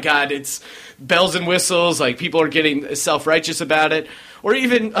 oh my God, it's bells and whistles. Like people are getting self-righteous about it. Or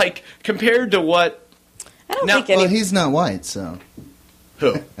even like compared to what. I don't think any. Well, he's not white, so.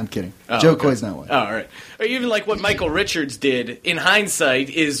 Who? I'm kidding. Oh, Joe okay. Coy's not white. Oh, all right. Or even like what Michael Richards did, in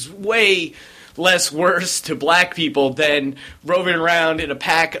hindsight, is way less worse to black people than roving around in a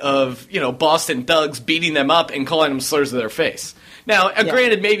pack of, Boston thugs, beating them up and calling them slurs to their face. Now,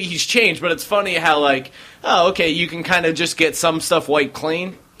 granted, maybe he's changed, but it's funny how, like, you can kind of just get some stuff wiped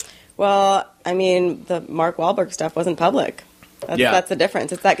clean. Well, I mean, the Mark Wahlberg stuff wasn't public. That's the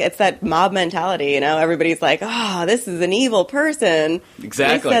difference. It's that mob mentality, Everybody's like, this is an evil person.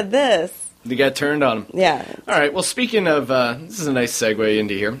 Exactly. He said this. They got turned on him. Yeah. All right, well, speaking of, this is a nice segue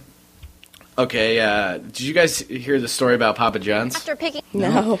into here. Okay, did you guys hear the story about Papa John's? After picking...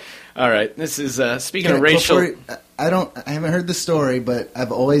 No. All right, this is, speaking of racial... I haven't heard the story, but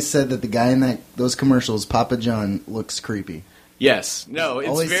I've always said that the guy in those commercials, Papa John, looks creepy. Yes. No, it's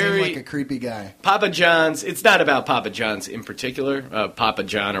always very... seemed like a creepy guy. Papa John's, it's not about Papa John's in particular, Papa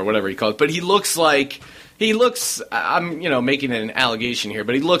John or whatever he calls it, but he looks, I'm, making an allegation here,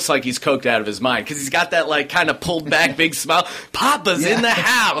 but he looks like he's coked out of his mind because he's got that, like, kind of pulled back big smile. Papa's in the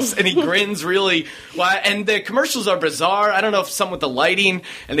house, and he grins really wide. And the commercials are bizarre. I don't know if some with the lighting,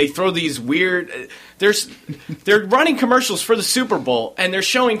 and they throw these weird... They're running commercials for the Super Bowl, and they're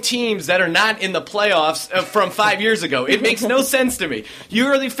showing teams that are not in the playoffs from 5 years ago. It makes no sense to me. You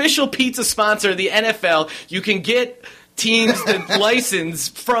are the official pizza sponsor of the NFL. You can get teams the license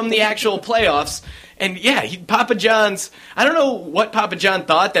from the actual playoffs. And Papa John's, I don't know what Papa John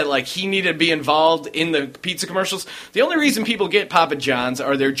thought that like he needed to be involved in the pizza commercials. The only reason people get Papa John's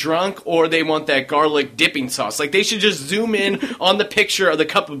are they're drunk or they want that garlic dipping sauce. Like they should just zoom in on the picture of the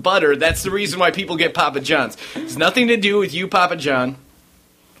cup of butter. That's the reason why people get Papa John's. It's nothing to do with you, Papa John.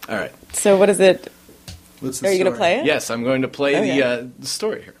 All right. So what is it? What's the Are you going to story? play it? Yes, I'm going to play the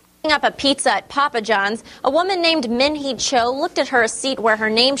story here. up a pizza at Papa John's, a woman named Minhee Cho looked at her seat where her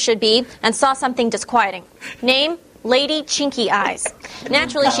name should be and saw something disquieting. Name, Lady Chinky Eyes.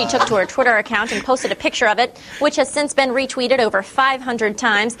 Naturally, she took to her Twitter account and posted a picture of it, which has since been retweeted over 500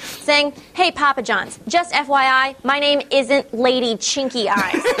 times, saying, "Hey, Papa John's, just FYI, my name isn't Lady Chinky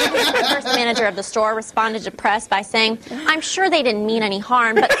Eyes." The first manager of the store responded to press by saying, "I'm sure they didn't mean any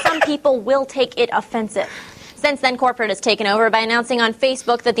harm, but some people will take it offensive." Since then, corporate has taken over by announcing on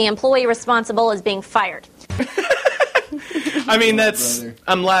Facebook that the employee responsible is being fired. I mean,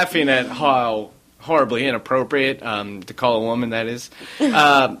 I'm laughing at how horribly inappropriate to call a woman that is.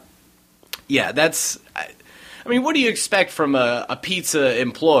 That's... I mean, what do you expect from a pizza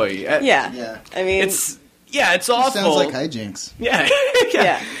employee? Yeah. I mean... It's awful. Sounds like hijinks. Yeah.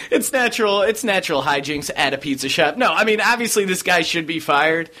 It's natural hijinks at a pizza shop. No, I mean, obviously this guy should be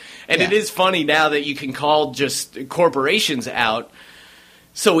fired. And it is funny now that you can call just corporations out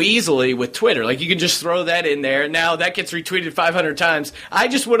so easily with Twitter. Like, you can just throw that in there. Now that gets retweeted 500 times. I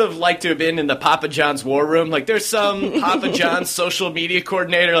just would have liked to have been in the Papa John's war room. Like, there's some Papa John's social media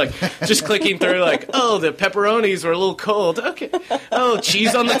coordinator, like, just clicking through, like, oh, the pepperonis were a little cold. Okay. Oh,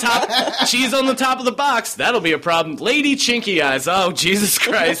 cheese on the top of the box. That'll be a problem. Lady Chinky Eyes. Oh, Jesus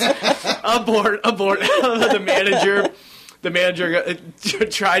Christ. Abort. The manager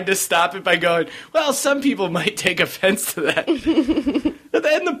tried to stop it by going, well, some people might take offense to that. But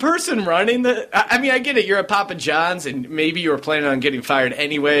then the person running I get it, you're at Papa John's, and maybe you were planning on getting fired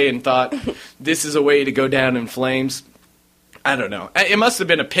anyway and thought this is a way to go down in flames. I don't know. It must have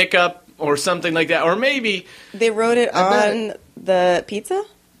been a pickup or something like that. Or maybe... They wrote it on the pizza?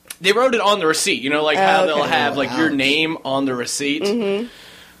 They wrote it on the receipt. You know, like how they'll have like your name on the receipt. Mm-hmm.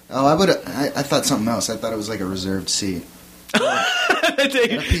 Oh, I thought something else. I thought it was like a reserved seat.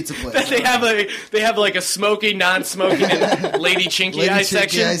 a pizza place. That they have like a smoking, non-smoking, and Lady Chinky Eye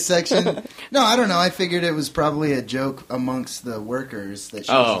section. No, I don't know. I figured it was probably a joke amongst the workers that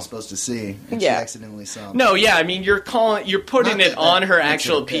she wasn't supposed to see, and she accidentally saw. No, yeah, I mean you're putting it on her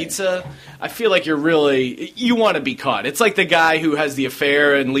actual pizza. I feel like you want to be caught. It's like the guy who has the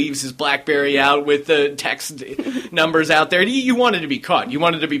affair and leaves his BlackBerry out with the text numbers out there. You wanted to be caught. You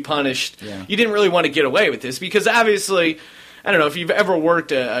wanted to be punished. Yeah. You didn't really want to get away with this because obviously, I don't know if you've ever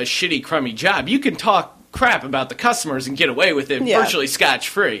worked a shitty, crummy job. You can talk crap about the customers and get away with it virtually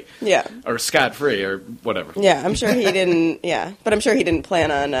scotch-free. Yeah. Or scot-free or whatever. Yeah, I'm sure he didn't, but I'm sure he didn't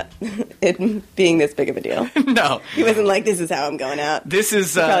plan on it being this big of a deal. No. He wasn't like, this is how I'm going out. This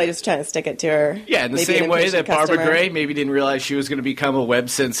is... He's probably just trying to stick it to her. Yeah, in the same way that Barbara Gray maybe didn't realize she was going to become a web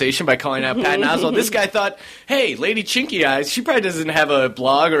sensation by calling out Patton Oswalt. This guy thought, hey, Lady Chinky Eyes, she probably doesn't have a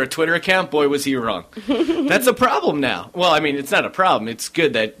blog or a Twitter account. Boy, was he wrong. That's a problem now. Well, I mean, it's not a problem. It's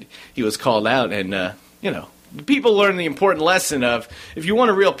good that he was called out and... people learn the important lesson of if you want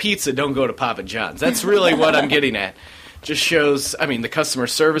a real pizza, don't go to Papa John's. That's really what I'm getting at. Just shows, I mean, the customer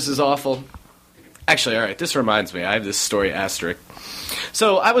service is awful. Actually, all right, this reminds me. I have this story asterisk.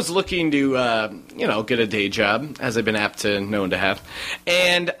 So I was looking to, get a day job, as I've been apt to known to have.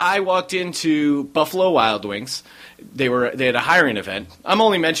 And I walked into Buffalo Wild Wings. They had a hiring event. I'm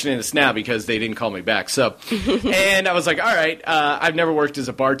only mentioning this now because they didn't call me back. So, and I was like, all right, I've never worked as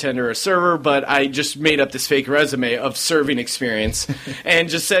a bartender or a server, but I just made up this fake resume of serving experience and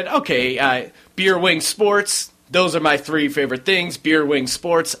just said, okay, beer, wings, sports. Those are my three favorite things. Beer, wings,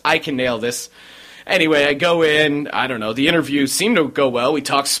 sports. I can nail this. Anyway, I go in, I don't know, the interview seemed to go well. We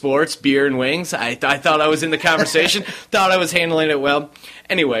talked sports, beer, and wings. I thought I was in the conversation, thought I was handling it well.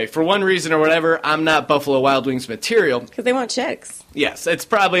 Anyway, for one reason or whatever, I'm not Buffalo Wild Wings material. Because they want chicks. Yes, it's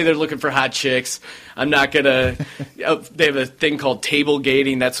probably they're looking for hot chicks. I'm not going to they have a thing called table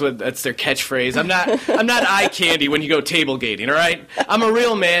gating. That's their catchphrase. I'm not eye candy when you go table gating, all right? I'm a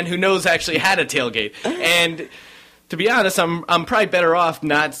real man who knows actually how to tailgate. And... to be honest, I'm probably better off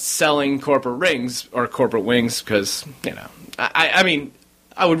not selling corporate rings or corporate wings because, I mean,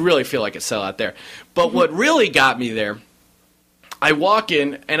 I would really feel like a sellout there. But what really got me there, I walk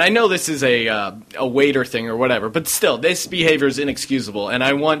in, and I know this is a waiter thing or whatever, but still, this behavior is inexcusable, and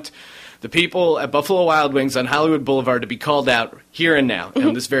I want the people at Buffalo Wild Wings on Hollywood Boulevard to be called out here and now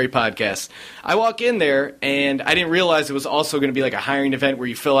on this very podcast. I walk in there, and I didn't realize it was also going to be like a hiring event where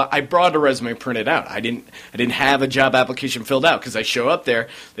you fill out. I brought a resume printed out. I didn't have a job application filled out because I show up there.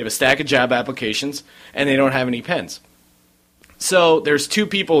 They have a stack of job applications, and they don't have any pens. So there's two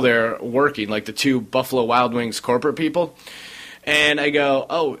people there working, like the two Buffalo Wild Wings corporate people. And I go,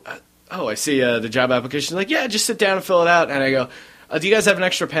 oh, I see the job application. Like, yeah, just sit down and fill it out. And I go, do you guys have an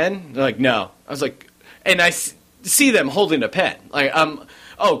extra pen? They're like, no. I was like, and I see them holding a pen. Like,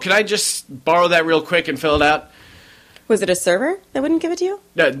 can I just borrow that real quick and fill it out? Was it a server that wouldn't give it to you?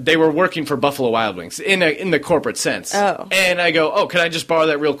 No, they were working for Buffalo Wild Wings in the corporate sense. Oh. And I go, can I just borrow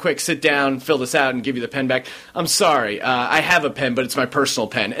that real quick, sit down, fill this out, and give you the pen back? I'm sorry, I have a pen, but it's my personal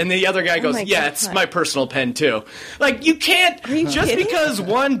pen. And the other guy goes, it's my personal pen, too. Like, you can't, because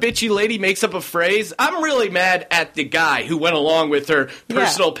one bitchy lady makes up a phrase, I'm really mad at the guy who went along with her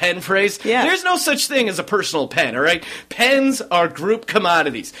personal pen phrase. Yeah. There's no such thing as a personal pen, all right? Pens are group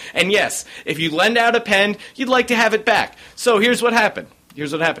commodities. And yes, if you lend out a pen, you'd like to have it back. So here's what happened.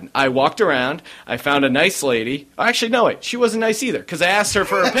 I walked around. I found a nice lady. Actually, no, wait. She wasn't nice either because I asked her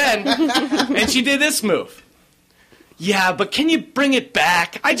for a pen, and she did this move. Yeah, but can you bring it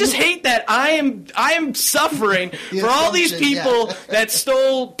back? I just hate that I am suffering for all these people that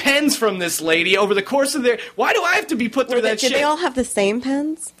stole pens from this lady over the course of their... Why do I have to be put through that shit? Did they all have the same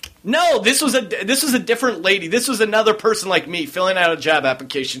pens? No, this was a different lady. This was another person like me filling out a job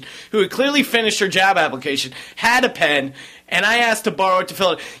application who had clearly finished her job application, had a pen, and I asked to borrow it to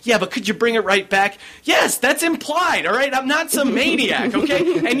fill it. Yeah, but could you bring it right back? Yes, that's implied, all right? I'm not some maniac,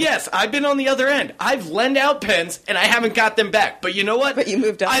 okay? And yes, I've been on the other end. I've lent out pens, and I haven't got them back. But you know what? But you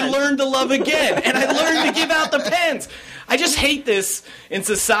moved on. I learned to love again, and I learned to give out the pens. I just hate this in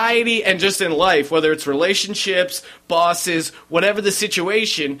society and just in life, whether it's relationships, bosses, whatever the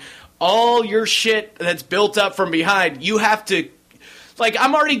situation, all your shit that's built up from behind, you have to... Like,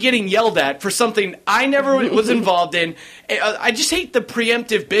 I'm already getting yelled at for something I never was involved in. I just hate the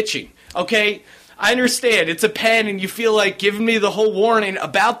preemptive bitching, okay? I understand. It's a pen, and you feel like giving me the whole warning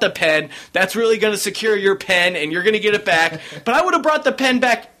about the pen. That's really going to secure your pen, and you're going to get it back. But I would have brought the pen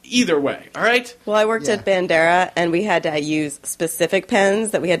back either way, all right? Well, I worked at Bandera, and we had to use specific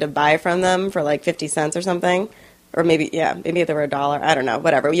pens that we had to buy from them for like 50 cents or something. or maybe they were $1. I don't know,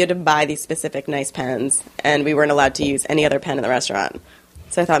 whatever. We had to buy these specific nice pens, and we weren't allowed to use any other pen in the restaurant.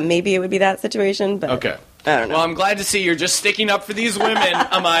 So I thought maybe it would be that situation, but okay. I don't know. Well, I'm glad to see you're just sticking up for these women,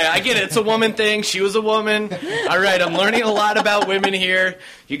 Amaya. I get it. It's a woman thing. She was a woman. All right, I'm learning a lot about women here.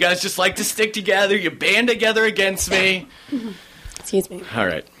 You guys just like to stick together. You band together against me. Excuse me. All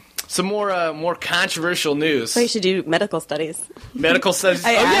right. Some more controversial news. So you should do medical studies. Medical studies.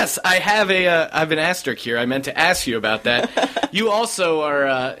 Yes, I have I have an asterisk here. I meant to ask you about that. You also are,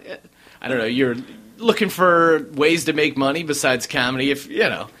 I don't know, you're looking for ways to make money besides comedy, if you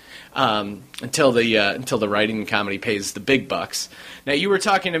know, until the writing and comedy pays the big bucks. Now, you were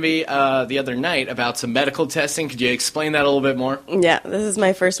talking to me the other night about some medical testing. Could you explain that a little bit more? Yeah, this is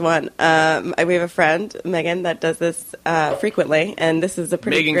my first one. We have a friend, Megan, that does this frequently, and this is a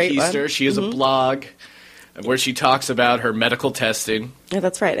pretty great one. Megan Keister, she has a blog where she talks about her medical testing. Yeah,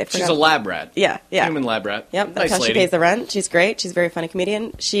 that's right. I forgot. She's a lab rat. Yeah. Human lab rat. Yep, that's nice how lady. she pays the rent. She's great. She's a very funny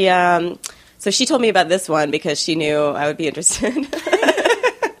comedian. She so she told me about this one because she knew I would be interested.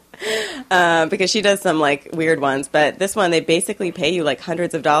 Because she does some like weird ones, but this one they basically pay you like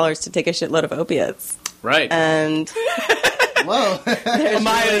hundreds of dollars to take a shitload of opiates. Right. And Whoa. there's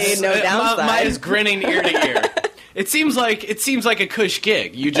really no downside. Maya's grinning ear to ear. It seems like a cush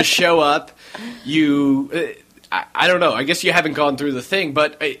gig. You just show up. I don't know. I guess you haven't gone through the thing,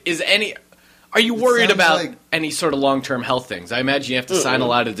 but are you worried about like any sort of long-term health things? I imagine you have to sign a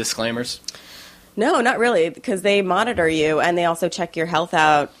lot of disclaimers. No, not really, because they monitor you and they also check your health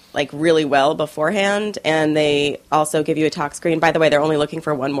out like really well beforehand, and they also give you a tox screen. By the way, they're only looking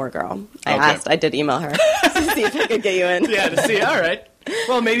for one more girl. I did email her to see if I could get you in. Yeah, to see. All right.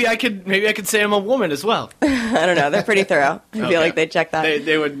 Well, maybe I could say I'm a woman as well. I don't know. They're pretty thorough. I feel like they'd check that.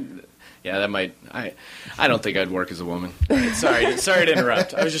 They would. Yeah, that might. I don't think I'd work as a woman. Right, sorry to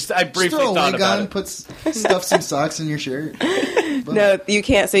interrupt. I briefly Just throw a thought wig about on, it. stuff some socks in your shirt. But No, you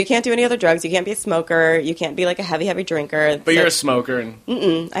can't. So you can't do any other drugs. You can't be a smoker. You can't be like a heavy drinker. But you're a smoker,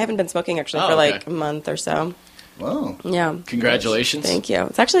 and I haven't been smoking actually Oh, for like okay. a month or so. Whoa. Yeah. congratulations. Thank you.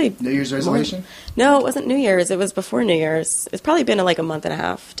 It's actually New Year's resolution? No, it wasn't New Year's. It was before New Year's. It's probably been like a month and a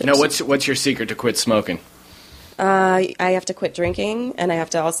half. Now, what's your secret to quit smoking? I have to quit drinking, and I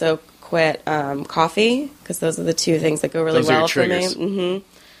have to also quit coffee, because those are the two things that go really Those are your well for me. triggers.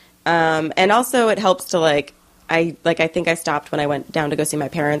 And also it helps to I think I stopped when I went down to go see my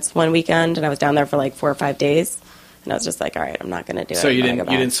parents one weekend, and I was down there for like 4 or 5 days, and I was just like, all right, I'm not going to do it. So you I'm gonna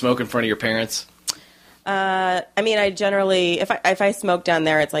go didn't back. smoke in front of your parents? I mean, I generally, if I smoke down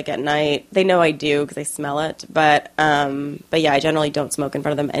there, it's like at night. They know I do because they smell it. But yeah, I generally don't smoke in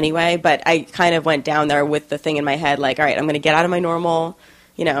front of them anyway. But I kind of went down there with the thing in my head, like, all right, I'm going to get out of my normal,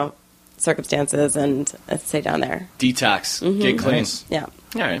 circumstances and stay down there. Detox, get clean. Nice. Yeah.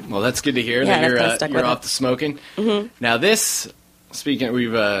 All right. Well, that's good to hear Yeah, that that's kinda stuck you're with off it. the smoking. Now,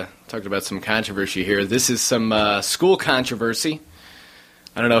 we've talked about some controversy here. This is some school controversy.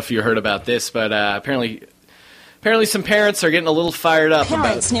 I don't know if you heard about this, but apparently some parents are getting a little fired up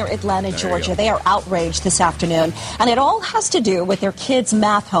Parents about near Atlanta, There you Georgia, go. they are outraged this afternoon, and it all has to do with their kids'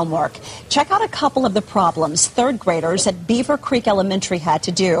 math homework. Check out a couple of the problems third graders at Beaver Creek Elementary had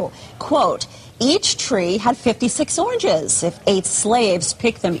to do. Quote, each tree had 56 oranges. If 8 slaves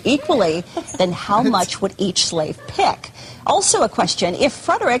picked them equally, then how much would each slave pick? Also a question, if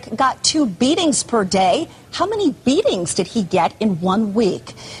Frederick got 2 beatings per day, how many beatings did he get in 1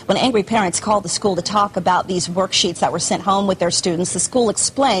 week? When angry parents called the school to talk about these worksheets that were sent home with their students, the school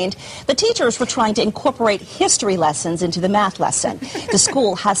explained the teachers were trying to incorporate history lessons into the math lesson. The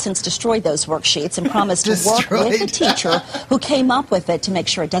school has since destroyed those worksheets and promised to work with the teacher who came up with it to make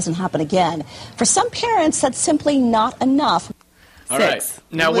sure it doesn't happen again. For some parents, that's simply not enough. All right.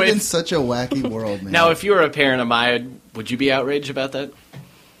 Now, we live in such a wacky world, man. Now, if you were a parent, Amaya, would you be outraged about that?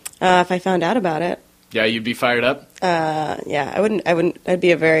 If I found out about it, Yeah, you'd be fired up? yeah, I wouldn't. I'd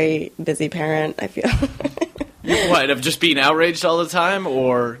be a very busy parent, I feel. What, of just being outraged all the time,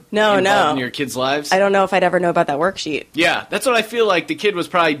 or No, involved no. in your kids' lives? I don't know if I'd ever know about that worksheet. Yeah, that's what I feel like. The kid was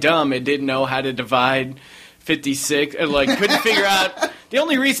probably dumb and didn't know how to divide 56, and couldn't figure out. The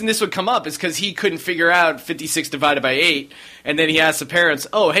only reason this would come up is because he couldn't figure out 56 divided by 8, and then he asked the parents,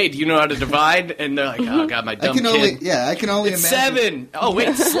 "Oh, hey, do you know how to divide?" And they're like, "Oh God, my dumb kid." I can only It's imagine. 7. Oh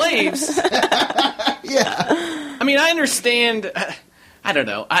wait, slaves. Yeah. I mean, I understand. I don't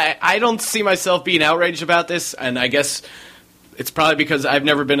know. I don't see myself being outraged about this, and I guess it's probably because I've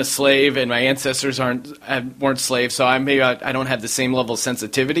never been a slave, and my ancestors weren't slaves, so I don't have the same level of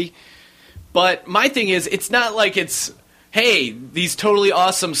sensitivity. But my thing is, it's not like it's hey, these totally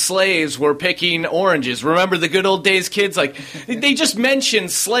awesome slaves were picking oranges. Remember the good old days, kids? Like, they just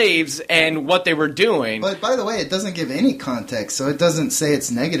mentioned slaves and what they were doing. But by the way, it doesn't give any context, so it doesn't say it's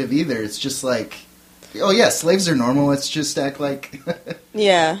negative either. It's just like, oh yeah, slaves are normal. Let's just act like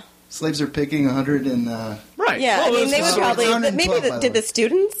Yeah. slaves are picking 100 and Right. Yeah, Well, I mean, it they was- would probably. 112, Maybe by the did way. the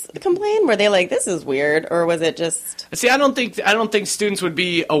students complain? Were they like, "This is weird," or was it just? See, I don't think students would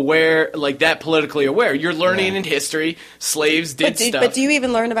be aware, like that politically aware. You're learning Yeah. in history, slaves did stuff. But do you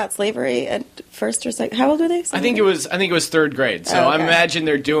even learn about slavery at first or second? How old were they? I think it was 3rd grade. So Oh, I okay. imagine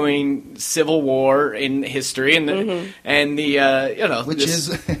they're doing Civil War in history and the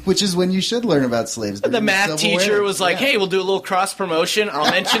which is when you should learn about slaves. the during math Civil teacher War. was like, Yeah. "Hey, we'll do a little cross promotion.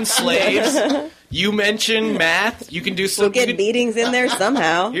 I'll mention slaves. You mention math. You can do some. We'll get beatings in there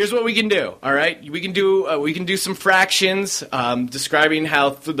somehow. Here's what we can do. All right, we can do some fractions, describing how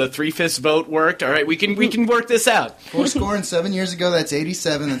the 3/5 vote worked. All right, we can work this out. 4 score and 7 years ago, that's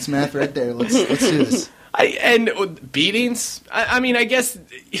 87. That's math right there. Let's do this. And beatings. I mean, I guess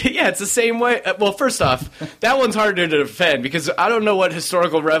yeah, it's the same way. Well, first off, that one's harder to defend because I don't know what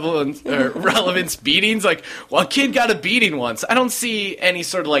historical relevance beatings like. Well, a kid got a beating once. I don't see any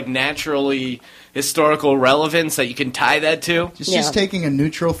sort of like naturally historical relevance that you can tie that to. Just taking a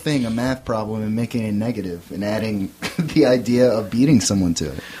neutral thing, a math problem, and making it negative and adding the idea of beating someone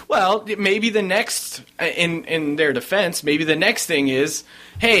to it. Well, maybe the next, in their defense, maybe the next thing is,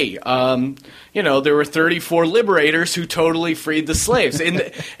 hey, there were 34 liberators who totally freed the slaves,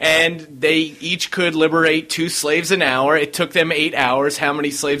 and they each could liberate 2 slaves an hour. It took them 8 hours. How many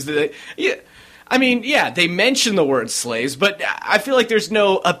slaves did they? Yeah. I mean, yeah, they mention the word slaves, but I feel like there's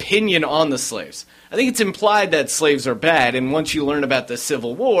no opinion on the slaves. I think it's implied that slaves are bad, and once you learn about the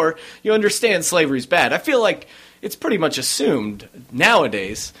Civil War, you understand slavery's bad. I feel like it's pretty much assumed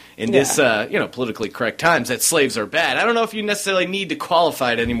nowadays in this, politically correct times that slaves are bad. I don't know if you necessarily need to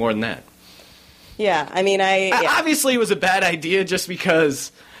qualify it any more than that. Yeah, I mean, Obviously, it was a bad idea just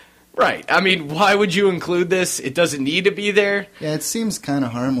because. Right. I mean, why would you include this? It doesn't need to be there. Yeah, it seems kind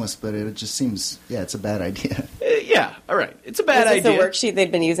of harmless, but it just seems, it's a bad idea. Yeah, all right. It's a bad Is this idea. a worksheet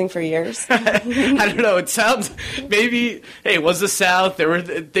they'd been using for years? I don't know. It sounds maybe. Hey, it was the South.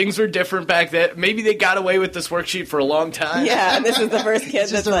 Things were different back then. Maybe they got away with this worksheet for a long time. Yeah, and this is the first kid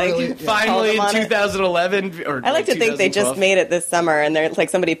just that's a like really- Finally, in called them on it. 2011, or I like to think they just 2012. made it this summer, and they're like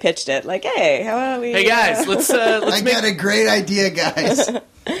somebody pitched it, like, "Hey, how about we? Hey guys, let's I make. got a great idea, guys.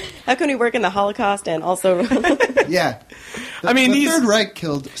 How can we work in the Holocaust and also?" Yeah. I mean, the these. Third Reich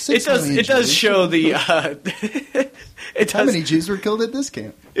killed 6 million It does Jews. show the. It does. How many Jews were killed at this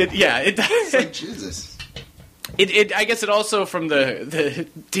camp? It It's does. like, Jesus. I guess it also, from the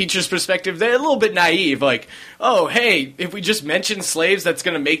teacher's perspective, they're a little bit naive. Like, oh, hey, if we just mention slaves, that's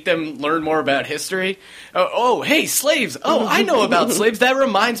going to make them learn more about history. Oh, hey, slaves. Oh, I know about slaves. That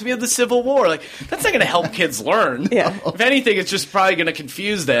reminds me of the Civil War. Like, that's not going to help kids learn. Yeah. If anything, it's just probably going to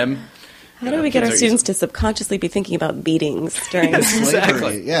confuse them. How do we get kids our are students to subconsciously be thinking about beatings during? Yes.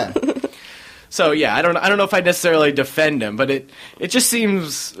 Exactly. Slavery, yeah. So yeah, I don't know if I necessarily defend him, but it just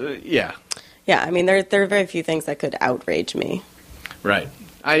seems yeah. Yeah, I mean, there are very few things that could outrage me. Right.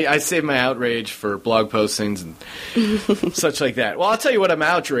 I save my outrage for blog postings and such like that. Well, I'll tell you what I'm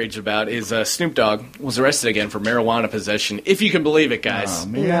outraged about is Snoop Dogg was arrested again for marijuana possession, if you can believe it, guys. Oh,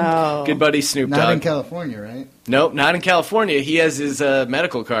 man. No. Good buddy Snoop Not Dogg. in California, right? Nope, not in California. He has his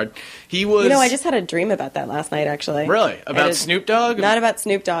medical card. He was... You know, I just had a dream about that last night, actually. Really? I had About a- Snoop Dogg? Not about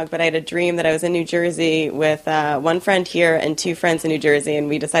Snoop Dogg, but I had a dream that I was in New Jersey with one friend here and 2 friends in New Jersey, and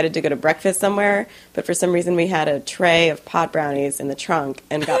we decided to go to breakfast somewhere, but for some reason we had a tray of pot brownies in the trunk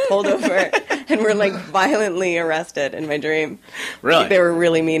and got pulled over and were, like, violently arrested in my dream. Really? They were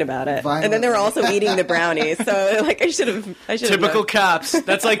really mean about it. And then they were Violently. also eating the brownies, so, like, I should have Typical known. cops.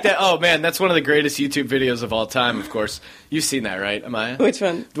 That's like that. Oh, man, that's one of the greatest YouTube videos of all time, of course. You've seen that, right, Amaya? Which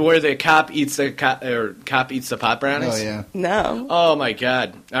one? Where the cop eats the cop eats the pot brownies. Oh, yeah. No. Oh my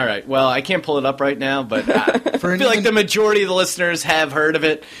God! All right. Well, I can't pull it up right now, but I For an feel like even- the majority of the listeners have heard of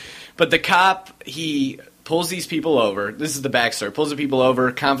it. But the cop, he pulls these people over. This is the backstory. Pulls the people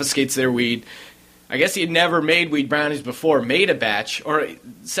over, confiscates their weed. I guess he had never made weed brownies before. Made a batch, or it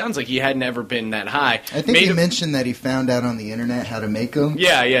sounds like he had never been that high. I think Made he a- mentioned that he found out on the internet how to make them.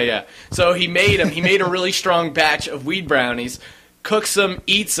 Yeah. So he made them. He made a really strong batch of weed brownies, cooks them,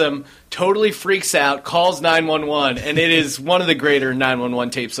 eats them, totally freaks out, calls 911, and it is one of the greater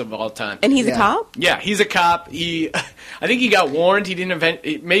 911 tapes of all time. And he's a Yeah. cop? Yeah, he's a cop. I think he got warned. He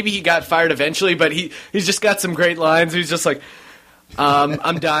didn't maybe he got fired eventually, but he's just got some great lines. He's just like,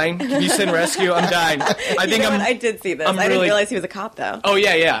 I'm dying. Can you send rescue? I'm dying. I did see this. I didn't realize he was a cop, though. Oh,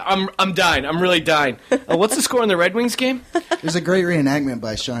 yeah. I'm dying. I'm really dying. What's the score in the Red Wings game? There's a great reenactment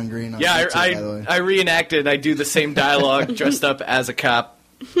by Sean Green on YouTube, by the way. I reenacted. I do the same dialogue dressed up as a cop.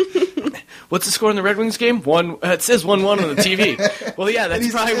 What's the score in the Red Wings game? It says 1-1 on the TV. Well, yeah, that's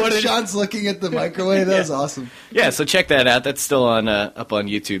probably what it is. Sean's looking at the microwave. That was awesome. Yeah, so check that out. That's still on up on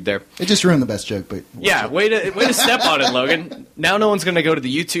YouTube there. It just ruined the best joke, but yeah, way to step on it, Logan. Now no one's going to go to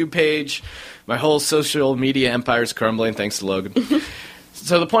the YouTube page. My whole social media empire's crumbling thanks to Logan.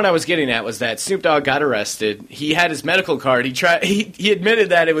 So the point I was getting at was that Snoop Dogg got arrested. He had his medical card. He admitted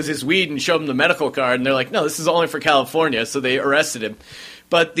that it was his weed and showed him the medical card, and they're like, no, this is only for California, so they arrested him.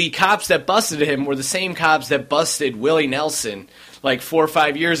 But the cops that busted him were the same cops that busted Willie Nelson like 4 or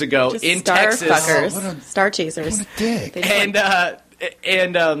 5 years ago Just in star Texas. Fuckers. Star chasers. what a dick.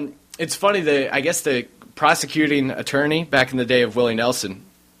 And it's funny, I guess the prosecuting attorney back in the day of Willie Nelson,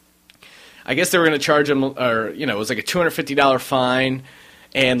 I guess they were going to charge him, or it was like a $250 fine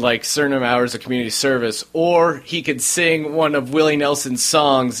and like certain hours of community service, or he could sing one of Willie Nelson's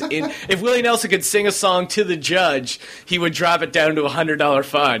songs. If Willie Nelson could sing a song to the judge, he would drop it down to a $100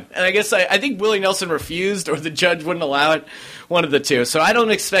 fine. And I guess I think Willie Nelson refused, or the judge wouldn't allow it. One of the two. So I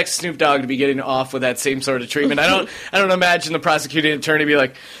don't expect Snoop Dogg to be getting off with that same sort of treatment. I don't imagine the prosecuting attorney be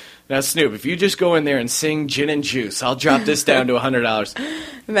like, now, Snoop, if you just go in there and sing Gin and Juice, I'll drop this down to $100.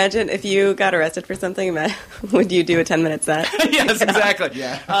 Imagine if you got arrested for something, would you do a 10-minute set? Yes, exactly.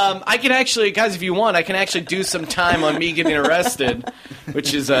 Yeah. I can actually, guys, if you want, I can actually do some time on me getting arrested,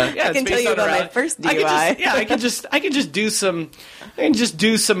 which is, I can tell you about my first DUI. I can just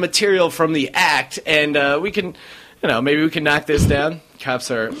do some material from the act, and we can, maybe we can knock this down.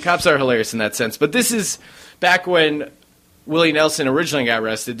 Cops are hilarious in that sense. But this is back when Willie Nelson originally got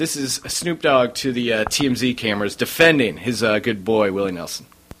arrested. This is Snoop Dogg to the TMZ cameras defending his good boy, Willie Nelson.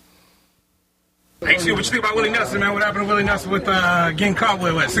 Hey, see what you think about Willie Nelson, man? What happened to Willie Nelson with getting caught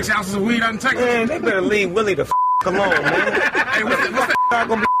with 6 ounces of weed out in Texas? Man, they better leave Willie the alone, man. Hey, what's that? Y'all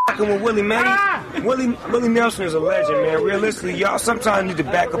gonna be fucking with Willie, man. Willie Nelson is a legend, man. Realistically, y'all sometimes need to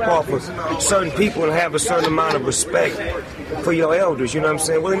back up off of certain people and have a certain amount of respect for your elders. You know what I'm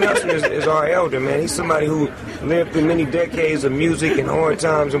saying? Willie Nelson is our elder, man. He's somebody who lived through many decades of music and hard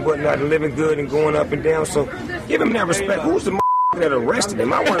times and whatnot, and living good and going up and down. So give him that respect. Who's the that arrested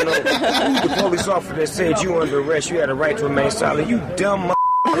him? I want to know who's the police officer that said you under arrest. You had a right to remain silent. You dumb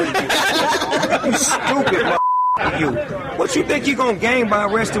you stupid you. What you think you gonna gain by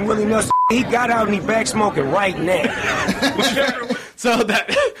arresting Willie Nelson? He got out and he back smoking right now. So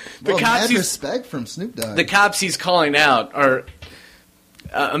that the cops respect from Snoop Dogg. The cops he's calling out are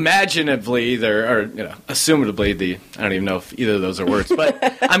imaginatively assumably I don't even know if either of those are words,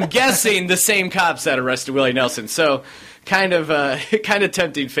 but I'm guessing the same cops that arrested Willie Nelson. So kind of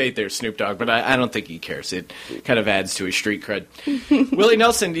tempting fate there, Snoop Dogg, but I don't think he cares. It kind of adds to his street cred. Willie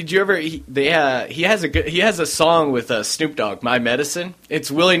Nelson, did you ever? He has a song with Snoop Dogg, "My Medicine."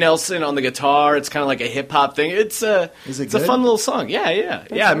 It's Willie Nelson on the guitar. It's kind of like a hip hop thing. It's a fun little song. Yeah.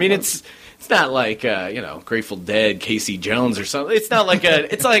 I mean, it's not like Grateful Dead, Casey Jones or something. It's not like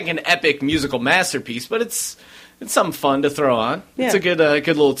an epic musical masterpiece, but it's something fun to throw on. Yeah. It's a good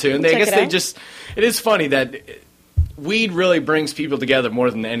little tune. It is funny that weed really brings people together more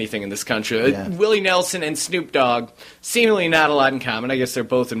than anything in this country. Yeah. Willie Nelson and Snoop Dogg, seemingly not a lot in common. I guess they're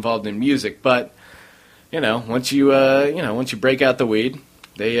both involved in music, but once you break out the weed,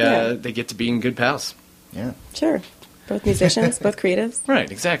 they get to being good pals. Yeah, sure. Both musicians, both creatives.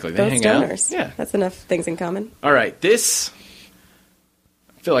 Right, exactly. They both hang stoners. out. Yeah, that's enough things in common. All right, I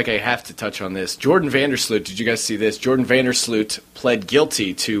feel like I have to touch on this. Jordan Vandersloot, did you guys see this? Jordan Vandersloot pled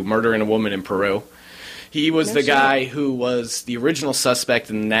guilty to murdering a woman in Peru. He was the guy who was the original suspect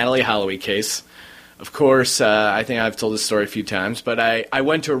in the Natalie Holloway case. Of course, I think I've told this story a few times, but I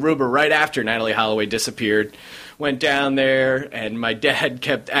went to Aruba right after Natalie Holloway disappeared. Went down there, and my dad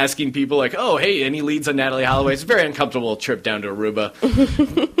kept asking people like, oh, hey, any leads on Natalie Holloway? It's a very uncomfortable trip down to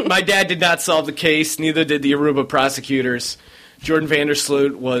Aruba. My dad did not solve the case. Neither did the Aruba prosecutors. Jordan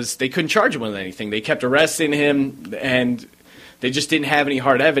Vandersloot they couldn't charge him with anything. They kept arresting him, and they just didn't have any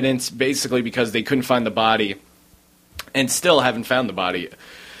hard evidence, basically because they couldn't find the body, and still haven't found the body.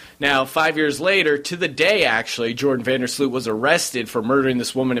 Now, 5 years later, to the day, actually, Jordan Vandersloot was arrested for murdering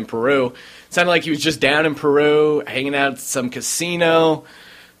this woman in Peru. It sounded like he was just down in Peru, hanging out at some casino.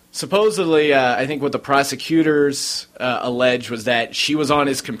 Supposedly, I think what the prosecutors alleged was that she was on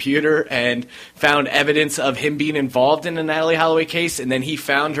his computer and found evidence of him being involved in the Natalie Holloway case, and then he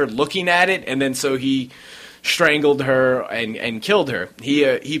found her looking at it, and then so he strangled her and killed her.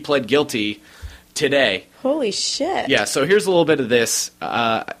 He pled guilty today. Holy shit. Yeah, so here's a little bit of this.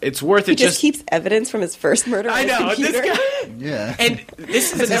 It's worth it. He just keeps evidence from his first murder. I know. This guy. Yeah. And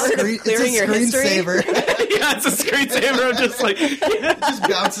this is It's a screensaver. Yeah, it's a screensaver. I'm just like. It just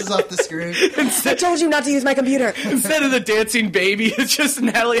bounces off the screen. I told you not to use my computer. Instead of the dancing baby, it's just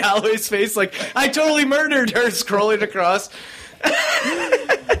Natalie Holloway's face like, I totally murdered her, scrolling across.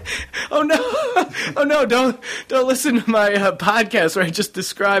 Oh no! Don't listen to my podcast where I just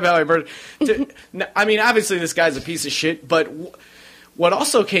describe how I murdered. I mean, obviously this guy's a piece of shit. But what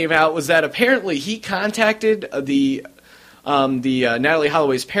also came out was that apparently he contacted the Natalie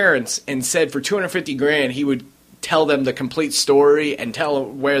Holloway's parents and said for $250,000 he would tell them the complete story and tell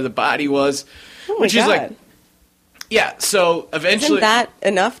them where the body was. Oh my which is God. like. Yeah, so eventually... Isn't that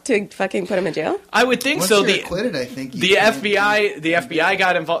enough to fucking put him in jail? I would think Once so. you're acquitted, I think The FBI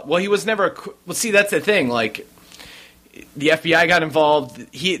got involved. Well, he was never... Well, see, that's the thing. Like, the FBI got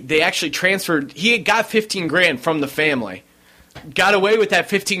involved. They actually transferred... He had got $15,000 from the family. Got away with that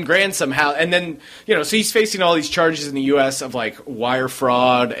 $15,000 somehow. And then, so he's facing all these charges in the U.S. of, like, wire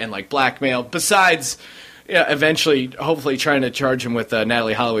fraud and, like, blackmail. Besides... Yeah, eventually, hopefully, trying to charge him with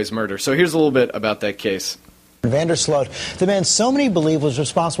Natalie Holloway's murder. So here's a little bit about that case. Vandersloot, the man so many believe was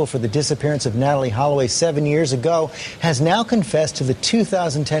responsible for the disappearance of Natalie Holloway 7 years ago, has now confessed to the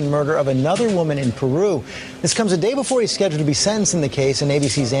 2010 murder of another woman in Peru. This comes a day before he's scheduled to be sentenced in the case, and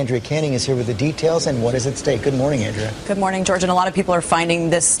ABC's Andrea Canning is here with the details and what is at stake. Good morning, Andrea. Good morning, George. And a lot of people are finding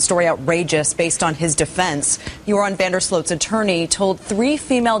this story outrageous based on his defense. Joran Vandersloot's attorney told 3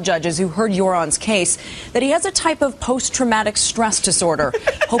 female judges who heard Joran's case that he has a type of post-traumatic stress disorder,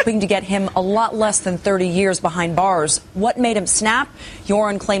 hoping to get him a lot less than 30 years behind bars. What made him snap?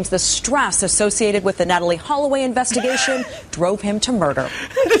 Joran claims the stress associated with the Natalie Holloway investigation drove him to murder.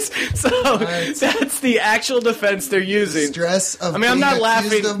 So that's the actual defense they're using. Stress of I'm not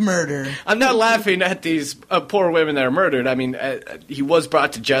laughing accused of murder. I'm not laughing at these poor women that are murdered. I mean, he was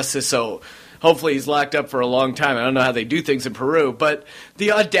brought to justice, so hopefully he's locked up for a long time. I don't know how they do things in Peru, but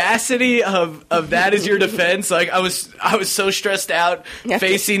the audacity of that as your defense, like I was so stressed out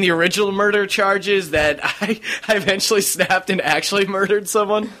facing the original murder charges that I eventually snapped and actually murdered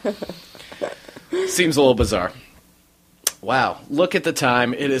someone. Seems a little bizarre. Wow, look at the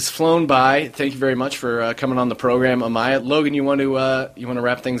time. It has flown by. Thank you very much for coming on the program, Amaya. Logan, you want to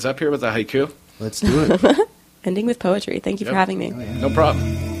wrap things up here with a haiku? Let's do it. Ending with poetry. Thank you for having me. Oh, yeah. No problem.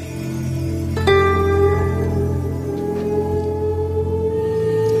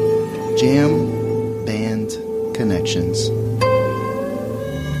 Jam Band Connections.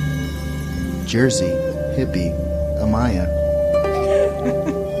 Jersey, hippie, Amaya.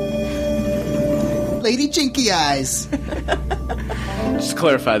 Lady Jinky Eyes. Just to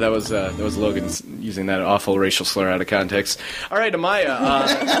clarify, that was Logan using that awful racial slur out of context. All right,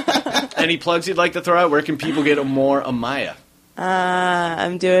 Amaya. Any plugs you'd like to throw out? Where can people get more Amaya?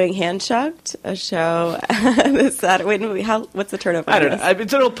 I'm doing Hand Chucked, a show this Saturday. What's the turnover? I don't know.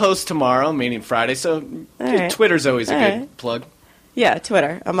 It'll post tomorrow, meaning Friday. So right. Twitter's always a good plug. Yeah,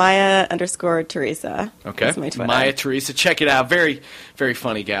 Twitter. Amaya_Teresa. Okay. That's my Twitter. Amaya Teresa. Check it out. Very, very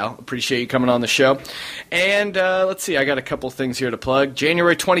funny gal. Appreciate you coming on the show. And let's see. I got a couple things here to plug.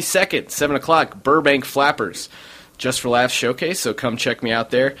 January 22nd, 7 o'clock, Burbank Flappers. Just for Laughs showcase, so come check me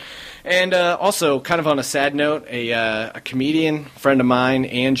out there. And also, kind of on a sad note, a comedian friend of mine,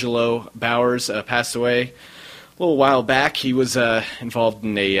 Angelo Bowers, passed away a little while back. He was involved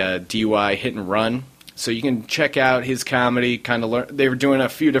in a DUI hit and run. So you can check out his comedy, kind of learn. They were doing a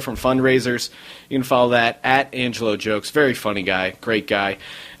few different fundraisers. You can follow that at Angelo Jokes. Very funny guy, great guy.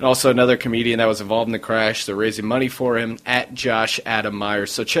 And also another comedian that was involved in the crash. They're raising money for him at Josh Adam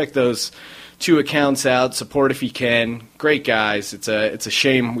Myers. So check those 2 accounts out. Support if you can. Great guys. It's a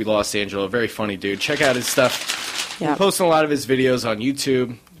shame we lost Angelo. Very funny dude. Check out his stuff. Yeah. He's posting a lot of his videos on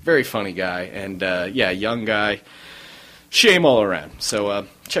YouTube. Very funny guy. And young guy. Shame all around. So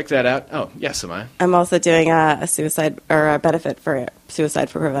check that out. Oh, yes, Amaya. I'm also doing a suicide or a benefit for suicide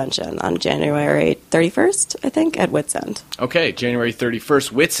for prevention on January 31st, I think, at Wits End. Okay, January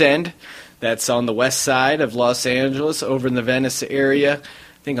 31st, Wits End. That's on the west side of Los Angeles, over in the Venice area.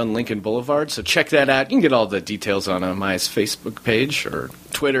 I think on Lincoln Boulevard. So check that out. You can get all the details on Amaya's Facebook page or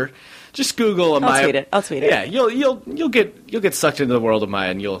Twitter. Just Google Amaya. I'll tweet it. Yeah, you'll get sucked into the world of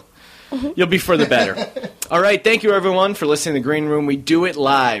Amaya, and you'll be for the better. All right, thank you everyone for listening to The Green Room. We do it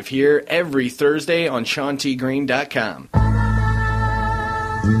live here every Thursday on SeanTGreen.com.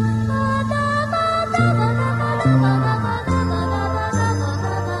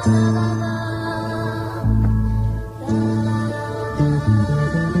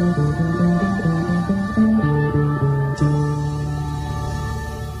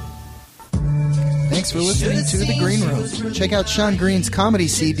 Thanks for listening to The Green Room. Check out Sean Green's comedy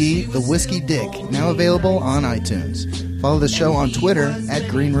CD, The Whiskey Dick, now available on iTunes. Follow the show on Twitter at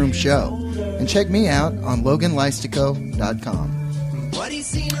Green Room Show. And check me out on LoganLystico.com.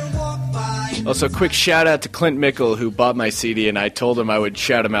 Also, quick shout out to Clint Mickle, who bought my CD, and I told him I would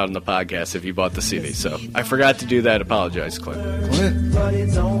shout him out in the podcast if he bought the CD. So I forgot to do that. Apologize, Clint. Clint. Larry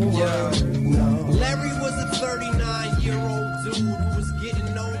was a 39-year-old dude who was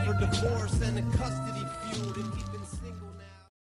getting over divorce and a custody feud, and he'd been